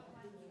foreign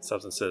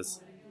substances.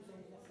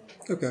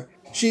 Okay.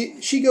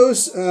 She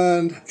goes,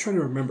 and I'm trying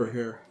to remember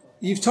here.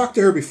 You've talked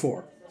to her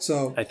before,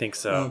 so... I think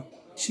so.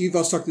 You've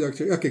also talked to the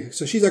doctor. Okay,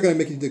 so she's not going to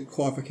make you do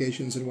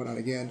qualifications and whatnot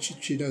again.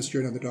 She knows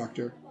you're another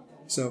doctor.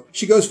 So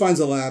she goes, finds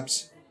the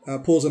labs,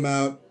 pulls them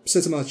out,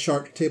 sets them on a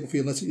chart table for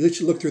you, and lets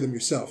you look through them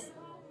yourself,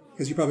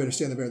 because you probably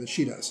understand them better than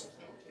she does.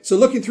 So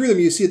looking through them,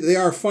 you see that they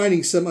are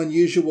finding some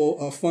unusual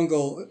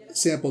fungal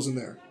samples in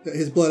there.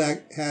 His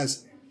blood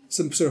has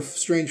some sort of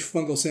strange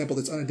fungal sample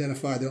that's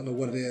unidentified. They don't know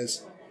what it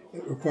is.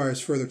 It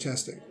requires further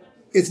testing.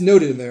 It's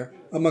noted in there,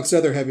 amongst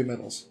other heavy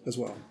metals as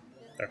well.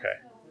 Okay.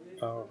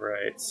 All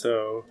right.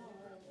 So,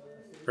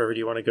 River, do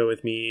you want to go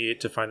with me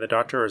to find the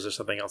doctor, or is there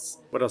something else?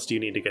 What else do you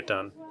need to get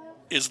done?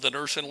 Is the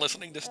nurse in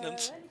listening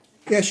distance?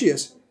 Yeah, she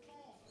is.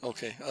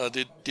 Okay.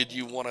 Did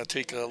you want to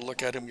take a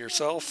look at him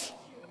yourself?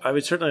 I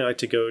would certainly like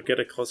to go get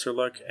a closer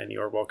look, and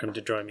you're welcome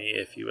to join me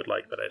if you would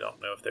like, but I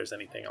don't know if there's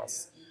anything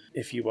else.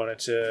 If you wanted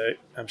to,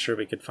 I'm sure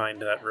we could find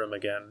that room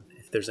again,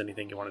 if there's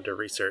anything you wanted to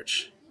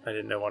research. I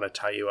didn't want to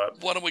tie you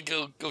up. Why don't we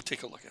go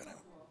take a look at him?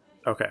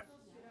 Okay.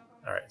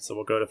 All right, so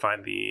we'll go to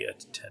find the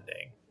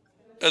attending.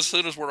 As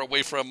soon as we're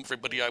away from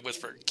everybody, I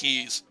whisper,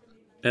 keys.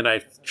 And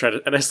I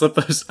slip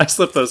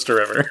those to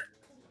River.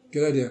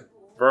 Good idea.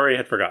 Rory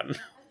had forgotten.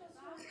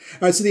 All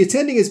right, so the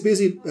attending is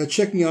busy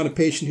checking on a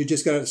patient who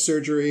just got out of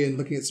surgery and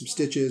looking at some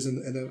stitches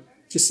and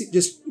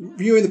just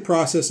viewing the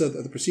process of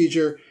the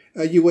procedure.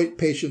 You wait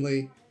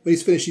patiently. When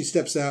he's finished, he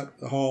steps out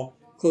the hall,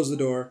 closes the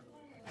door,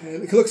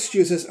 and he looks at you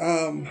and says,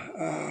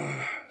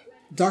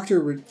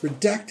 Dr.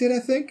 Redacted, I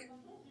think?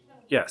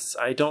 Yes,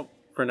 I don't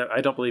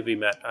believe we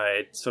met.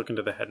 I'd spoken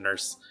to the head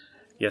nurse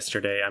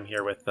yesterday. I'm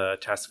here with the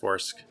task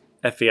force,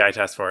 FBI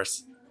task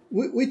force.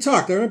 We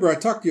talked. I remember I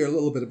talked to you a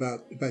little bit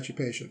about your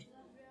patient.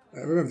 I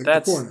remember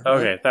the coroner.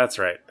 Okay, right? That's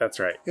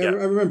right. Yeah,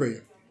 I remember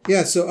you.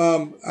 Yeah,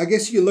 so I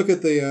guess you can look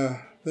at the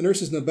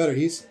nurses know better.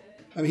 He's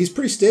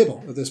pretty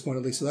stable at this point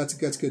at least, so that's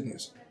good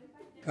news.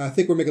 I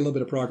think we're making a little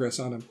bit of progress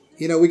on him.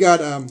 We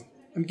got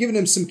I'm giving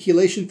him some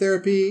chelation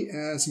therapy,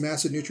 some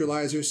acid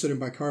neutralizers, sodium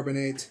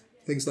bicarbonate,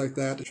 things like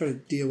that, to try to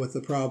deal with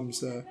the problems,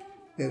 the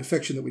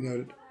infection that we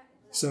noted.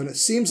 So it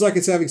seems like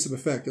it's having some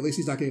effect. At least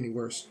he's not getting any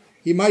worse.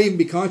 He might even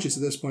be conscious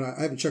at this point.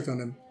 I haven't checked on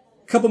him.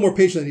 A couple more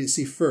patients I need to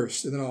see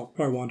first, and then I'll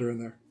probably wander in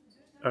there.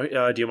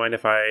 Do you mind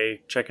if I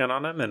check in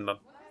on him?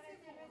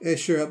 Yeah,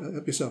 sure.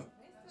 Help yourself.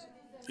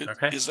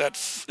 Okay. Is that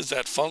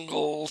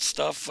fungal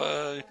stuff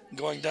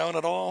going down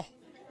at all?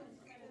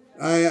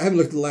 I haven't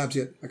looked at the labs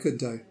yet. I couldn't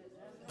tell you.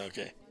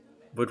 Okay.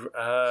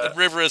 And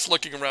River is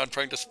looking around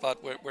trying to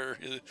spot where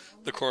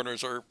the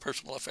corners or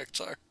personal effects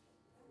are.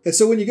 And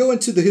so when you go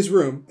into his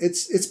room,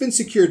 it's been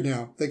secured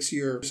now, thanks to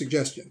your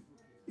suggestion.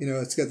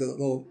 It's got the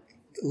little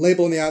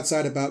label on the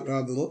outside about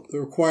the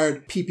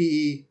required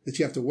PPE that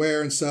you have to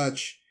wear and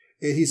such.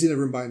 And he's in a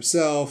room by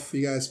himself.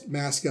 You guys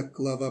mask up,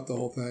 glove up, the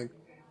whole thing.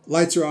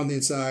 Lights are on the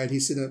inside.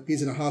 He's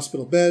in a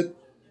hospital bed.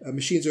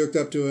 Machines are hooked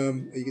up to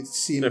him. You can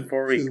see him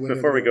before we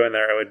go in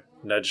there. I would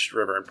nudge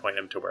River and point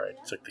him to where I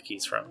took the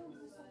keys from.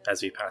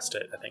 As we passed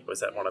it, I think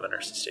was at one of the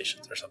nurses'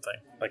 stations or something,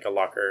 like a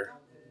locker.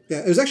 Yeah,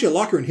 it was actually a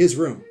locker in his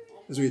room.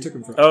 Is where you took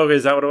him from. Oh,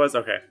 is that what it was?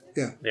 Okay.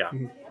 Yeah.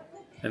 Mm-hmm.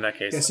 In that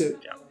case,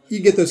 you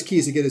get those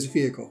keys to get his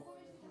vehicle,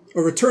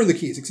 or return the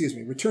keys. Excuse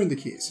me, return the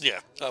keys. Yeah,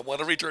 I want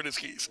to return his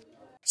keys.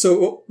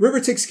 So River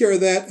takes care of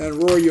that,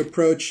 and Rory, you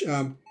approach.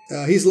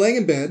 He's laying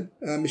in bed.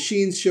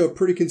 Machines show a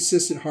pretty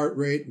consistent heart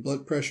rate,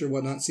 blood pressure,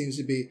 whatnot seems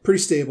to be pretty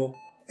stable.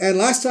 And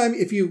last time,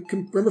 if you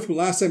can remember from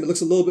last time, it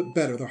looks a little bit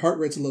better. The heart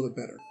rate's a little bit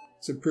better.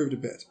 It's improved a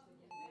bit.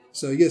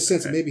 So you get a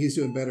sense that maybe he's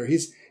doing better.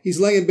 He's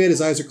laying in bed.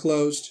 His eyes are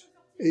closed.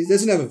 He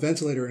doesn't have a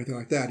ventilator or anything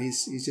like that.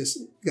 He's just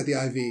got the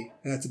IV,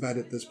 and that's about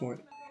it at this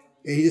point.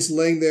 And he's just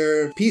laying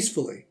there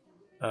peacefully.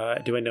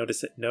 Do I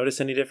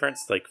notice any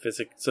difference? Like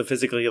so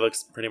physically, he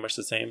looks pretty much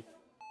the same.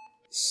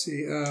 Let's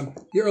see,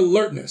 your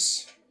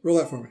alertness. Roll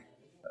that for me.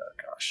 Oh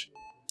gosh.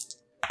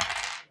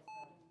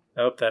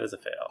 Nope, that is a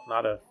fail.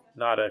 Not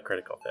a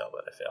critical fail,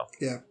 but a fail.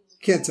 Yeah,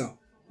 can't tell.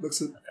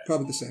 Looks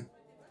probably the same.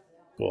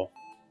 Cool.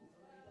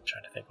 I'm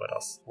trying to think what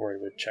else Rory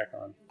would check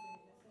on.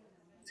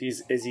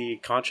 Is he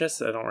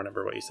conscious? I don't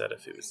remember what you said.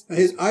 If it was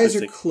his eyes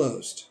are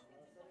closed.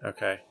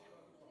 Okay,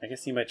 I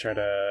guess you might try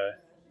to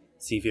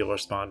see if he'll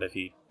respond if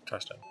you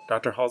trust him.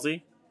 Dr.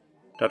 Halsey,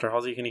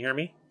 can you hear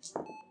me?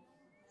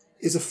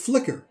 Is a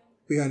flicker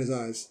behind his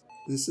eyes.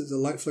 This is a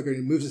light flicker, and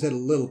he moves his head a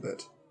little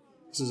bit.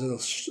 This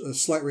is a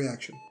slight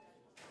reaction.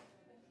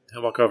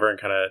 He'll walk over and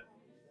kind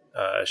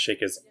of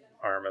shake his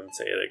arm and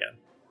say it again.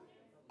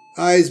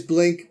 Eyes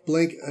blink,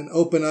 and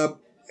open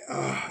up,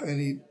 and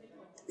he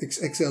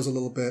exhales a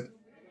little bit.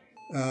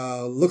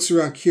 Looks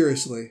around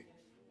curiously.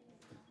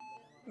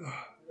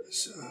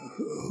 So,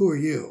 who are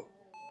you?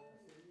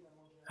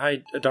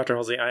 Hi, Dr.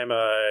 Halsey. I'm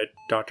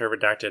Dr.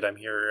 Redacted. I'm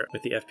here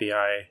with the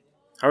FBI.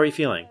 How are you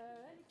feeling?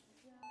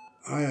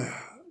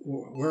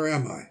 Where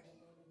am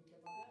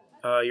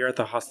I? You're at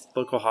the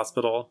local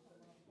hospital.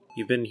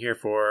 You've been here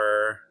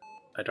for,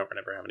 I don't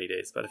remember how many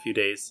days, but a few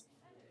days.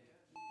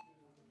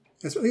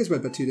 I think it's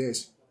about 2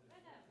 days.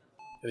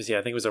 I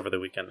think it was over the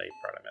weekend they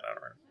brought him in. I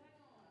don't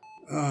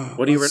remember.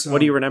 What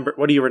do you remember?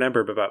 What do you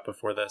remember about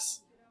before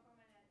this?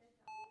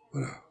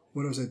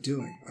 What was I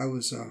doing? I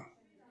was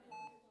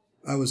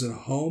at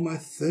home. I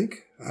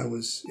think I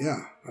was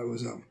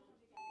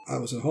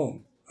at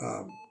home.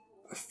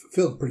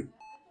 Feeling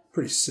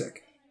pretty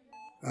sick.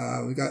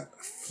 We got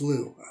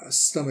flu,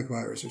 stomach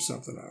virus or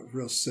something. I was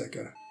real sick,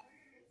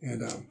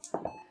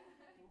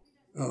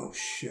 oh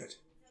shit.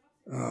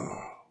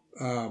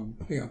 Hang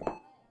on.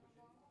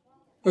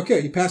 Okay,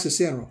 you passed the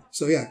sand roll.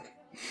 So yeah.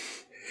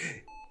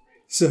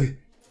 So,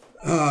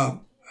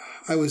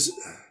 I was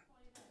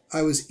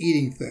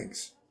eating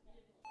things.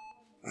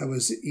 I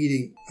was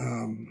eating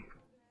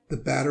the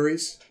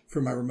batteries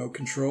for my remote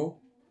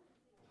control,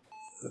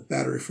 the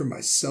battery for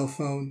my cell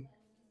phone,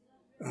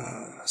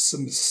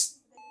 some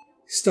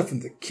stuff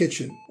in the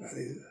kitchen,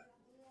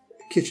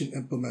 kitchen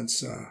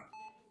implements.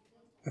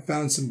 I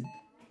found some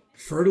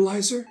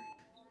fertilizer,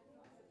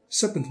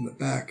 something from the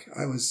back.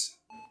 I was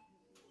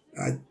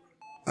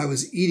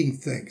eating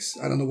things.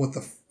 I don't know what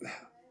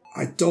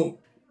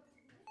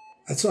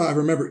that's all I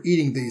remember,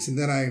 eating these, and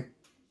then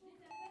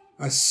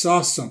I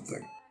saw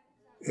something.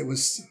 It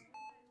was,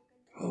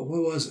 what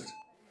was it?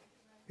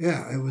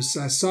 Yeah,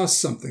 I saw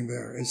something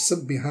there. It's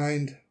something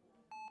behind,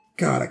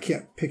 God, I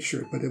can't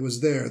picture it, but it was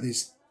there.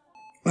 These,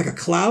 like a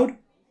cloud,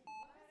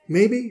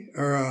 maybe?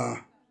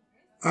 Or,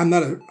 I'm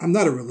not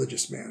a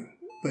religious man,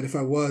 but if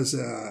I was,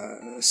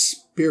 a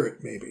spirit,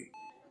 maybe.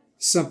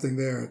 Something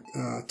there,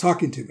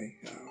 talking to me,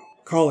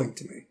 calling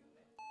to me.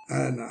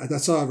 And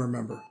that's all I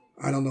remember.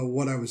 I don't know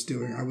what I was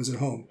doing. I was at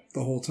home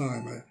the whole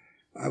time.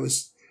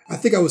 I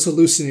think I was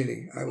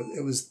hallucinating.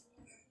 It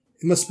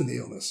must have been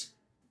the illness.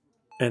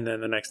 And then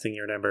the next thing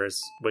you remember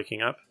is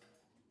waking up?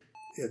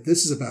 Yeah,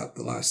 this is about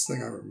the last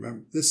thing I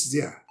remember.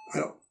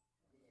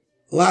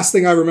 Last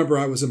thing I remember,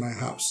 I was in my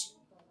house.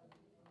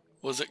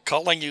 Was it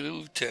calling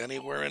you to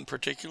anywhere in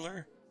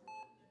particular?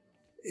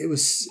 It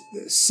was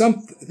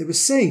something. It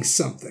was saying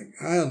something.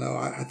 I don't know.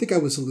 I think I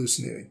was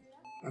hallucinating.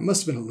 I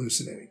must have been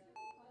hallucinating.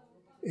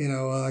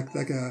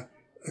 Like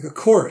a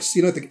chorus.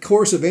 Like the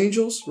chorus of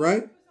angels,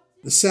 right?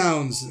 The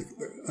sounds,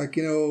 like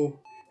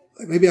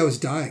maybe I was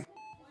dying.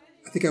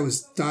 I think I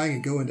was dying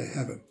and going to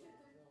heaven.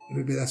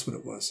 Maybe that's what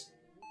it was.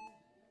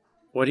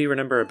 What do you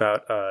remember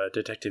about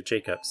Detective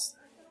Jacobs?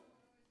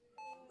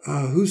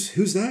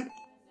 Who's that?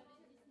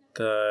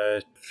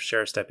 The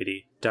sheriff's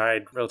deputy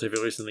died relatively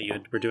recently.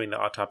 You were doing the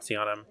autopsy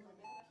on him.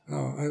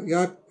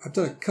 Oh, I've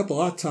done a couple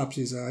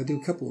autopsies. I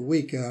do a couple a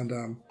week. And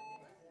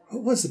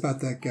what was it about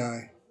that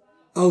guy?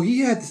 Oh, he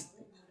had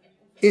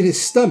in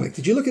his stomach.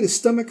 Did you look at his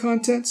stomach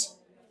contents?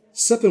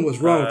 Something was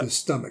wrong with his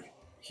stomach.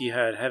 He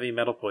had heavy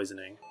metal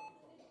poisoning.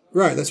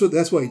 Right,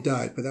 that's why he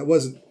died, but that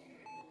wasn't...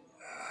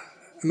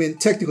 I mean,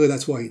 technically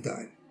that's why he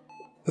died.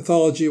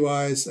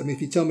 Pathology-wise, I mean,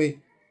 if you tell me,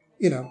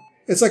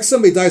 it's like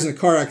somebody dies in a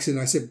car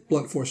accident, I say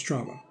blunt force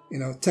trauma.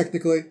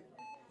 Technically,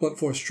 blunt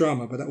force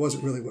trauma, but that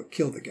wasn't really what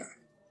killed the guy.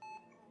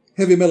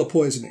 Heavy metal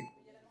poisoning,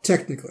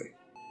 technically,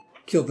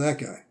 killed that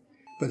guy.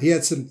 But he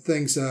had some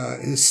things,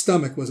 his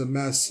stomach was a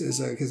mess,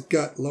 his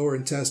gut, lower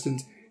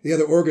intestines, the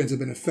other organs had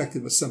been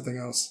infected with something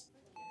else.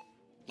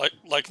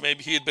 Like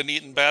maybe he had been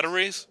eating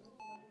batteries?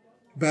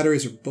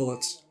 Batteries or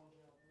bullets.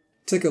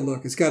 Take a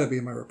look. It's got to be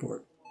in my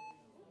report.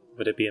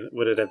 Would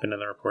it have been in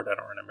the report? I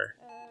don't remember.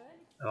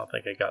 I don't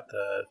think I got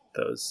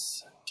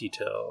those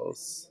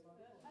details.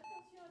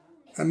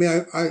 I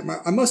mean,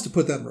 I must have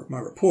put that in my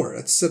report.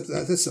 That's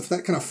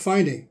that kind of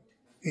finding.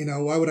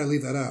 Why would I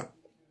leave that out?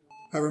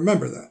 I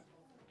remember that.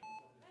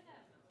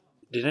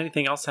 Did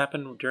anything else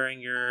happen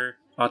during your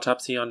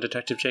autopsy on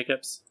Detective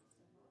Jacobs?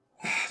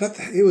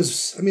 It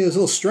was a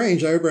little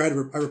strange. I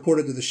remember I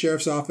reported to the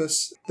sheriff's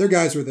office. Their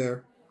guys were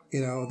there.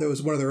 There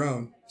was one of their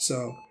own.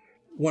 So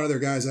one of their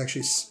guys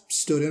actually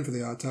stood in for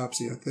the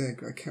autopsy, I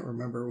think. I can't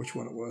remember which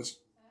one it was.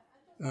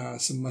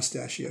 Some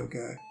mustachio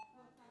guy.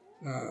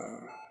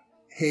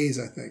 Hayes,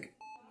 I think.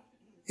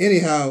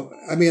 Anyhow,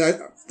 I mean,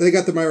 they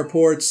got my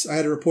reports. I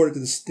had to report it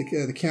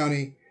to the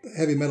county.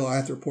 Heavy metal, I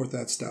have to report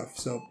that stuff.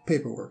 So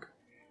paperwork.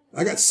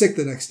 I got sick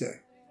the next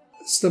day.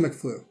 Stomach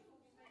flu.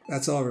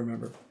 That's all I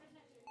remember.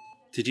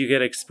 Did you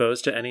get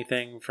exposed to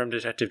anything from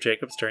Detective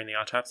Jacobs during the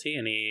autopsy?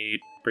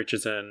 Any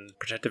breaches in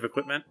protective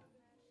equipment?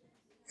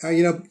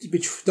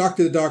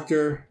 Doctor to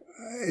doctor,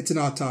 it's an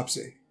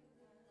autopsy.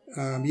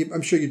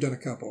 I'm sure you've done a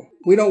couple.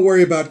 We don't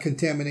worry about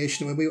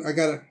contamination. I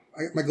got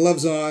my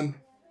gloves on,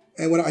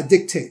 and when I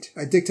dictate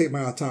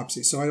my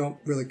autopsy, so I don't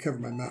really cover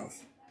my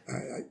mouth.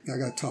 I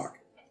got to talk.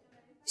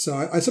 So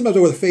I sometimes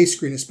wear the face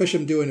screen,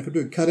 especially if I'm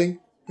doing cutting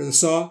or the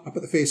saw. I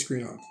put the face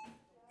screen on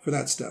for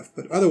that stuff.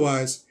 But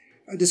otherwise,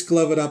 I just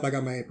glove it up. I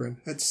got my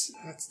apron. That's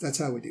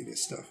how we do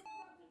this stuff.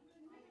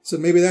 So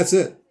maybe that's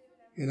it.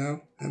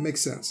 That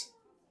makes sense.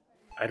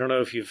 I don't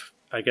know if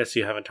I guess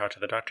you haven't talked to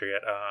the doctor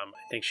yet. I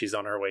think she's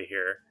on her way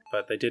here,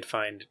 but they did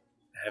find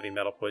heavy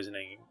metal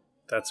poisoning.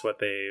 That's what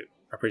they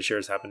are pretty sure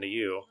has happened to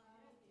you.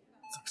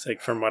 It looks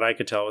like, from what I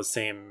could tell, it was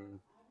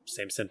same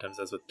symptoms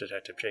as with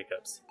Detective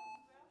Jacobs.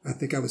 I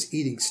think I was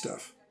eating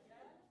stuff.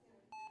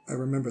 I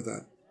remember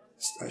that.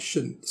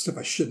 Stuff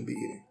I shouldn't be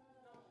eating.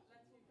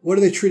 What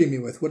are they treating me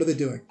with? What are they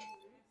doing?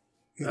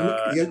 You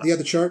have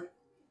the chart?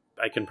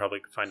 I can probably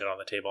find it on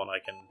the table, and I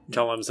can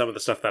tell him some of the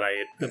stuff that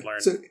I had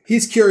learned. So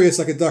he's curious,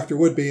 like a doctor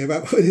would be,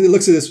 about. He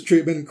looks at his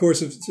treatment and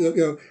course of,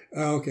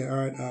 okay, all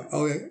right,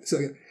 okay.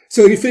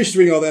 So he finishes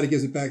reading all that. He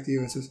gives it back to you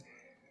and says,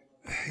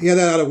 "Yeah,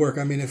 that ought to work.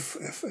 I mean, if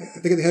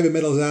they get the heavy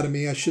metals out of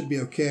me, I should be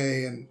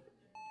okay. And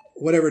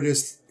whatever it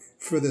is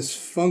for this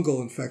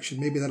fungal infection,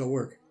 maybe that'll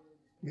work.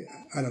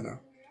 I don't know.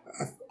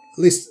 At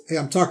least, hey,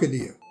 I'm talking to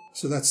you,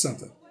 so that's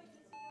something."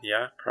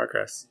 Yeah,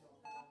 progress.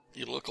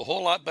 You look a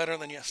whole lot better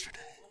than yesterday.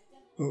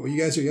 Oh, were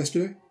you guys here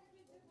yesterday?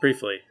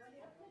 Briefly.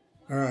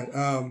 All right.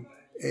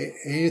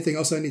 Anything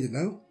else I need to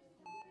know?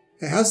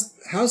 Hey,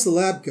 how's the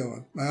lab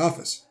going? My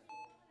office.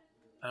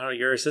 I don't know.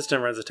 Your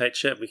assistant runs a tight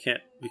ship. We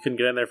couldn't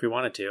get in there if we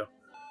wanted to.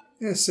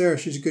 Yeah, Sarah.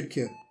 She's a good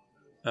kid.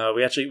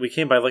 We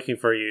came by looking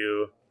for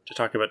you to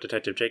talk about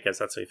Detective Jacobs.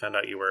 That's when we found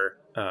out you were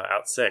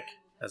out sick,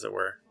 as it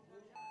were.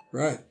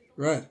 Right.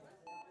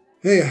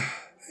 Hey,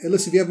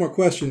 listen. If you have more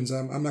questions,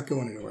 I'm not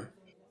going anywhere.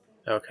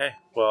 Okay.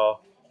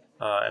 Well.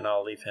 And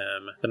I'll leave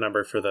him the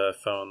number for the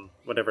phone,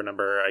 whatever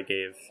number I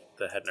gave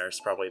the head nurse,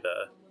 probably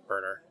the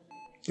burner.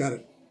 Got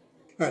it.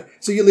 All right.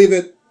 So you leave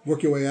it,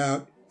 work your way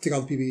out, take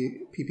all the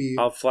PPE.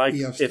 I'll flag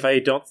if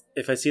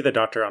I see the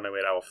doctor on my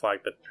way, I will flag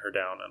her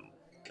down.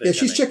 And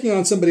she's checking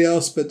on somebody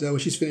else, but when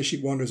she's finished, she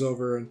wanders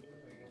over and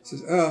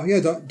says, "Oh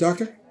yeah,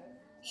 doctor."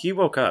 He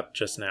woke up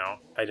just now.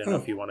 I didn't know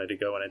if you wanted to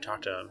go in and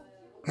talk to him.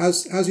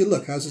 How's he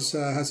look? How's his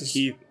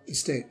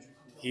state?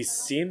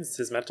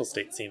 His mental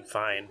state seemed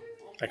fine.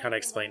 I kind of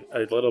explained a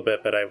little bit,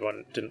 but I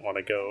didn't want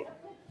to go.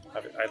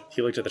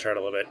 He looked at the chart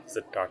a little bit. He's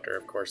a doctor,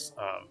 of course.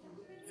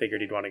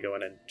 Figured he'd want to go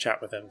in and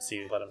chat with him,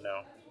 let him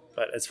know.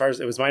 But as far as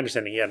it was my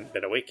understanding, he hadn't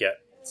been awake yet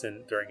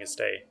during his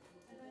stay.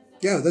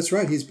 Yeah, that's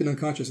right. He's been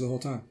unconscious the whole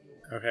time.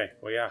 Okay,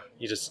 well, yeah.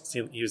 He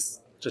was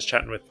just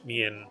chatting with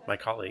me and my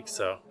colleagues.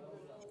 So.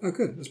 Oh,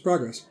 good. That's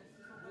progress.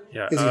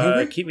 Yeah. Is he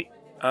hungry?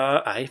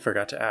 I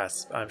forgot to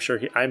ask. I'm sure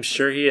he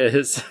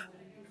is.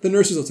 The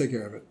nurses will take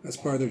care of it. That's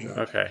part of their job.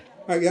 Okay.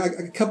 All right, yeah,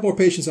 a couple more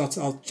patients.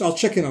 I'll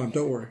check in on them.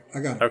 Don't worry. I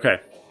got it. Okay.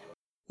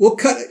 We'll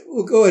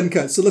go ahead and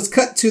cut. So let's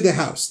cut to the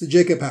house, the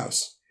Jacob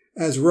house,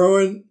 as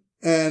Rowan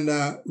and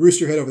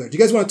Rooster head over there. Do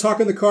you guys want to talk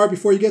in the car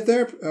before you get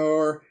there,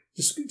 or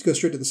just go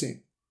straight to the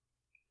scene?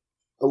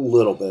 A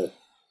little bit.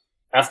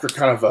 After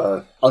kind of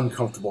a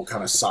uncomfortable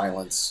kind of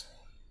silence,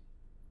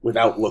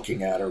 without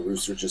looking at her,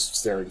 Rooster just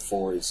staring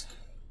forward, he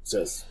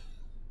says,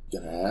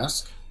 "Gonna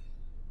ask?"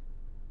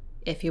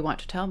 If you want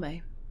to tell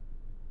me.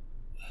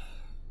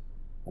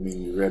 I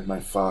mean, you read my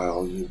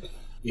file.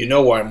 You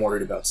know why I'm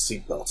worried about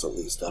seatbelts, at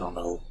least. I don't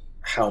know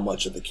how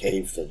much of the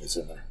cave thing is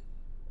in there.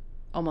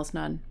 Almost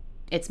none.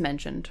 It's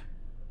mentioned.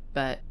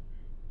 But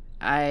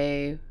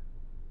I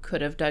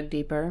could have dug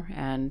deeper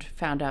and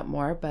found out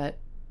more, but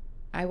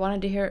I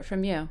wanted to hear it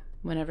from you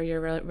whenever you're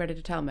ready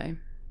to tell me.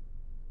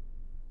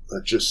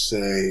 Let's just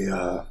say,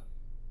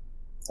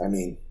 I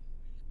mean,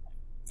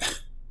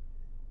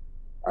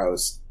 I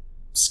was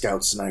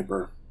scout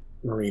sniper,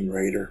 Marine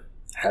Raider,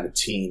 had a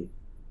team.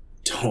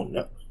 Don't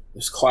know. It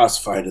was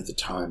classified at the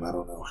time. I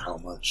don't know how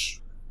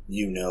much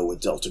you know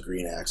with Delta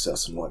Green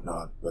access and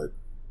whatnot, but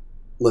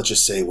let's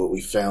just say what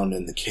we found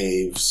in the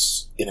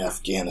caves in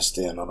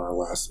Afghanistan on our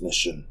last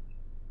mission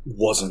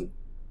wasn't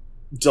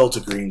Delta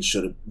Green.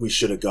 We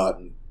should have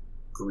gotten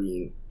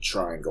green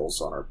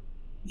triangles on our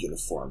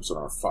uniforms and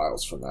our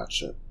files from that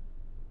shit.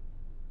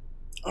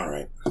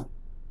 Alright.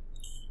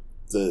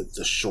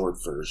 The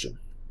short version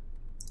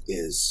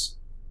is...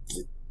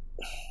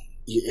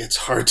 It's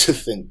hard to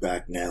think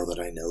back now that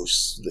I know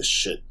this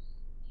shit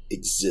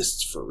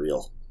exists for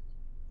real.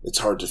 It's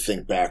hard to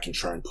think back and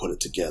try and put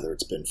it together.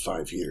 It's been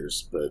 5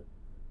 years, but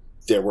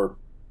there were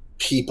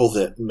people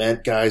that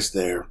met guys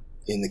there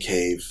in the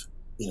cave,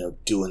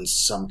 doing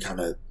some kind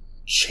of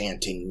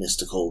chanting,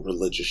 mystical,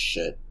 religious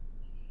shit.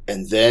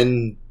 And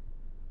then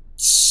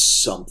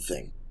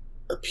something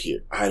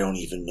appeared. I don't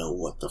even know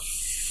what the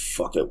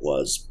fuck it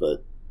was,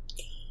 but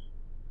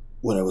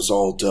when it was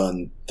all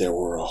done, there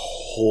were a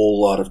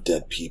whole lot of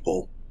dead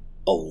people,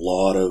 a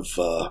lot of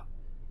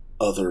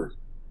other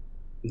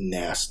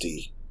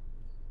nasty,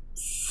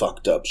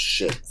 fucked up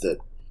shit that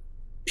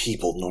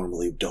people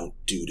normally don't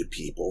do to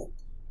people.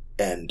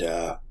 And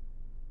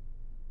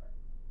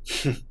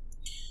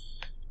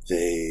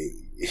they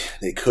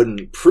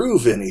couldn't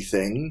prove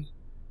anything,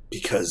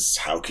 because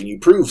how can you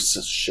prove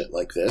such shit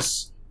like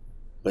this?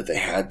 But they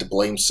had to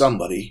blame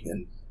somebody,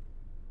 and,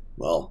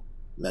 well,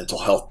 mental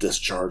health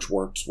discharge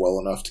worked well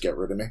enough to get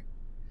rid of me.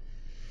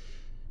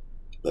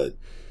 But,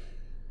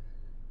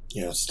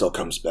 it still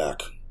comes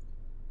back.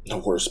 The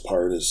worst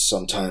part is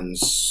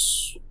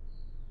sometimes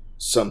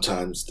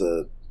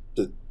the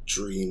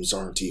dreams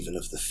aren't even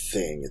of the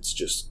thing.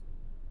 It's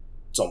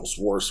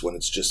almost worse when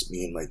it's just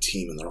me and my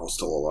team and they're all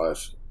still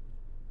alive.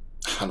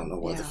 I don't know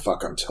why the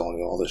fuck I'm telling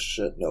you all this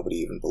shit. Nobody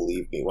even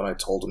believed me when I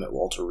told them at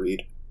Walter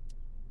Reed.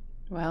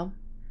 Well,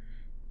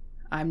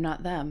 I'm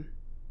not them.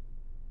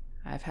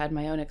 I've had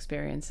my own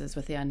experiences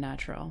with the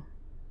unnatural,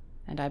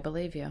 and I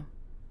believe you.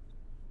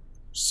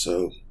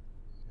 So,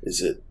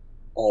 is it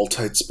all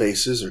tight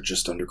spaces or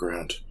just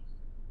underground?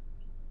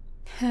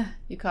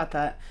 You caught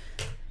that.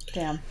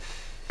 Damn.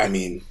 I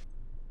mean,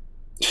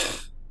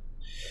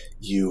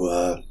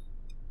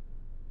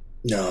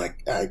 no,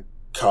 I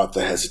caught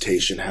the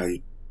hesitation how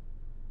you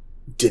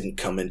didn't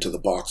come into the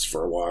box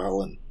for a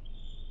while, and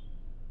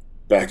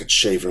back at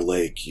Shaver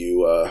Lake,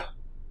 when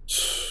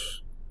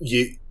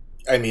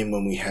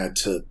we had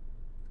to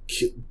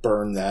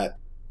burn that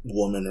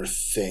woman or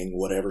thing,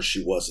 whatever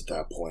she was at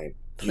that point.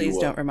 Please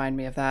don't remind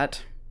me of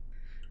that.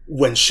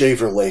 When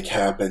Shaver Lake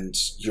happened,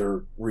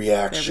 your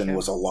reaction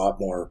was a lot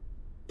more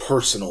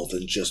personal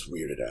than just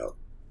weirded out.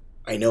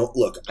 I know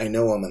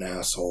I'm an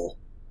asshole.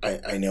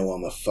 I know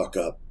I'm a fuck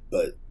up,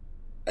 but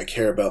I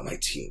care about my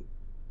team.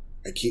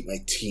 I keep my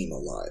team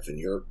alive, and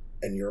you're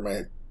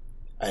my...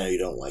 I know you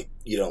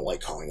don't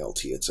like calling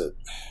LT.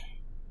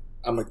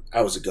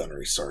 I was a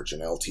gunnery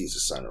sergeant. LT's a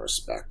sign of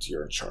respect.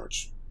 You're in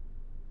charge.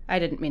 I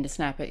didn't mean to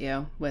snap at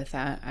you with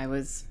that. I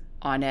was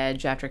on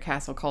edge after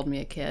Castle called me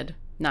a kid.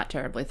 Not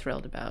terribly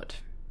thrilled about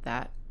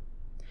that.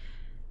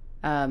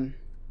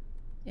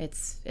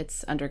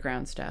 It's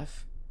underground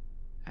stuff.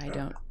 I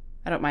don't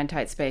mind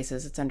tight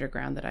spaces. It's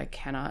underground that I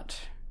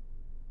cannot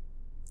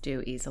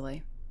do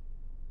easily.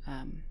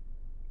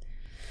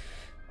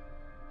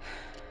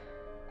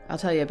 I'll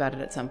tell you about it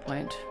at some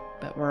point,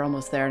 but we're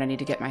almost there and I need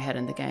to get my head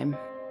in the game.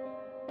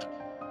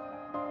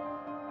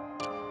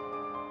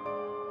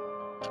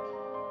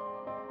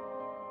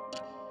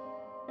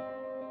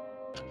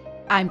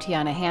 I'm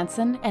Tiana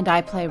Hansen, and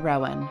I play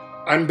Rowan.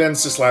 I'm Ben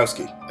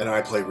Sislowski, and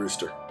I play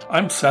Rooster.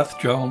 I'm Seth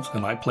Jones,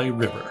 and I play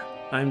River.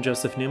 I'm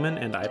Joseph Newman,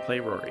 and I play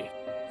Rory.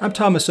 I'm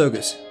Thomas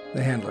Ogus,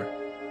 the Handler.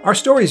 Our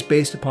story is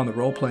based upon the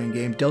role-playing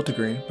game Delta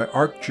Green by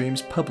Arc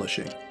Dreams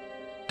Publishing.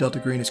 Delta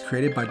Green is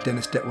created by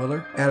Dennis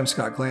Detwiller, Adam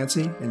Scott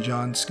Glancy, and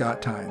John Scott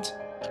Tynes.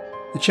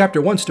 The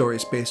Chapter 1 story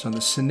is based on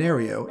the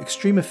scenario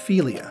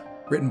Extremophilia,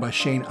 written by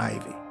Shane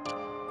Ivey.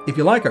 If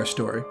you like our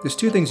story, there's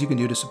 2 things you can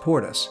do to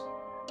support us.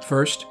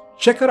 First,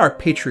 check out our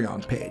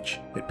Patreon page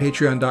at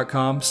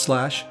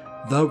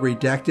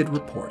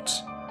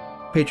patreon.com/TheRedactedReports.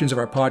 Patrons of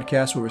our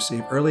podcast will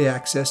receive early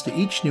access to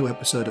each new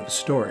episode of the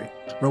story,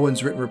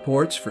 Rowan's written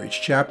reports for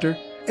each chapter,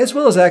 as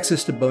well as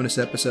access to bonus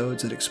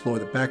episodes that explore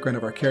the background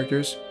of our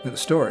characters and the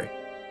story.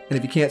 And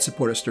if you can't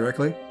support us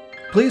directly,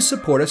 please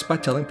support us by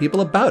telling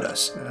people about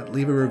us.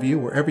 Leave a review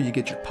wherever you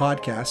get your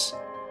podcasts.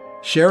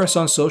 Share us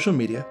on social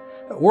media.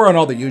 We're on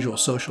all the usual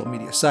social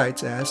media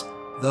sites as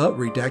The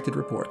Redacted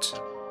Reports.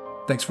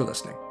 Thanks for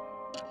listening.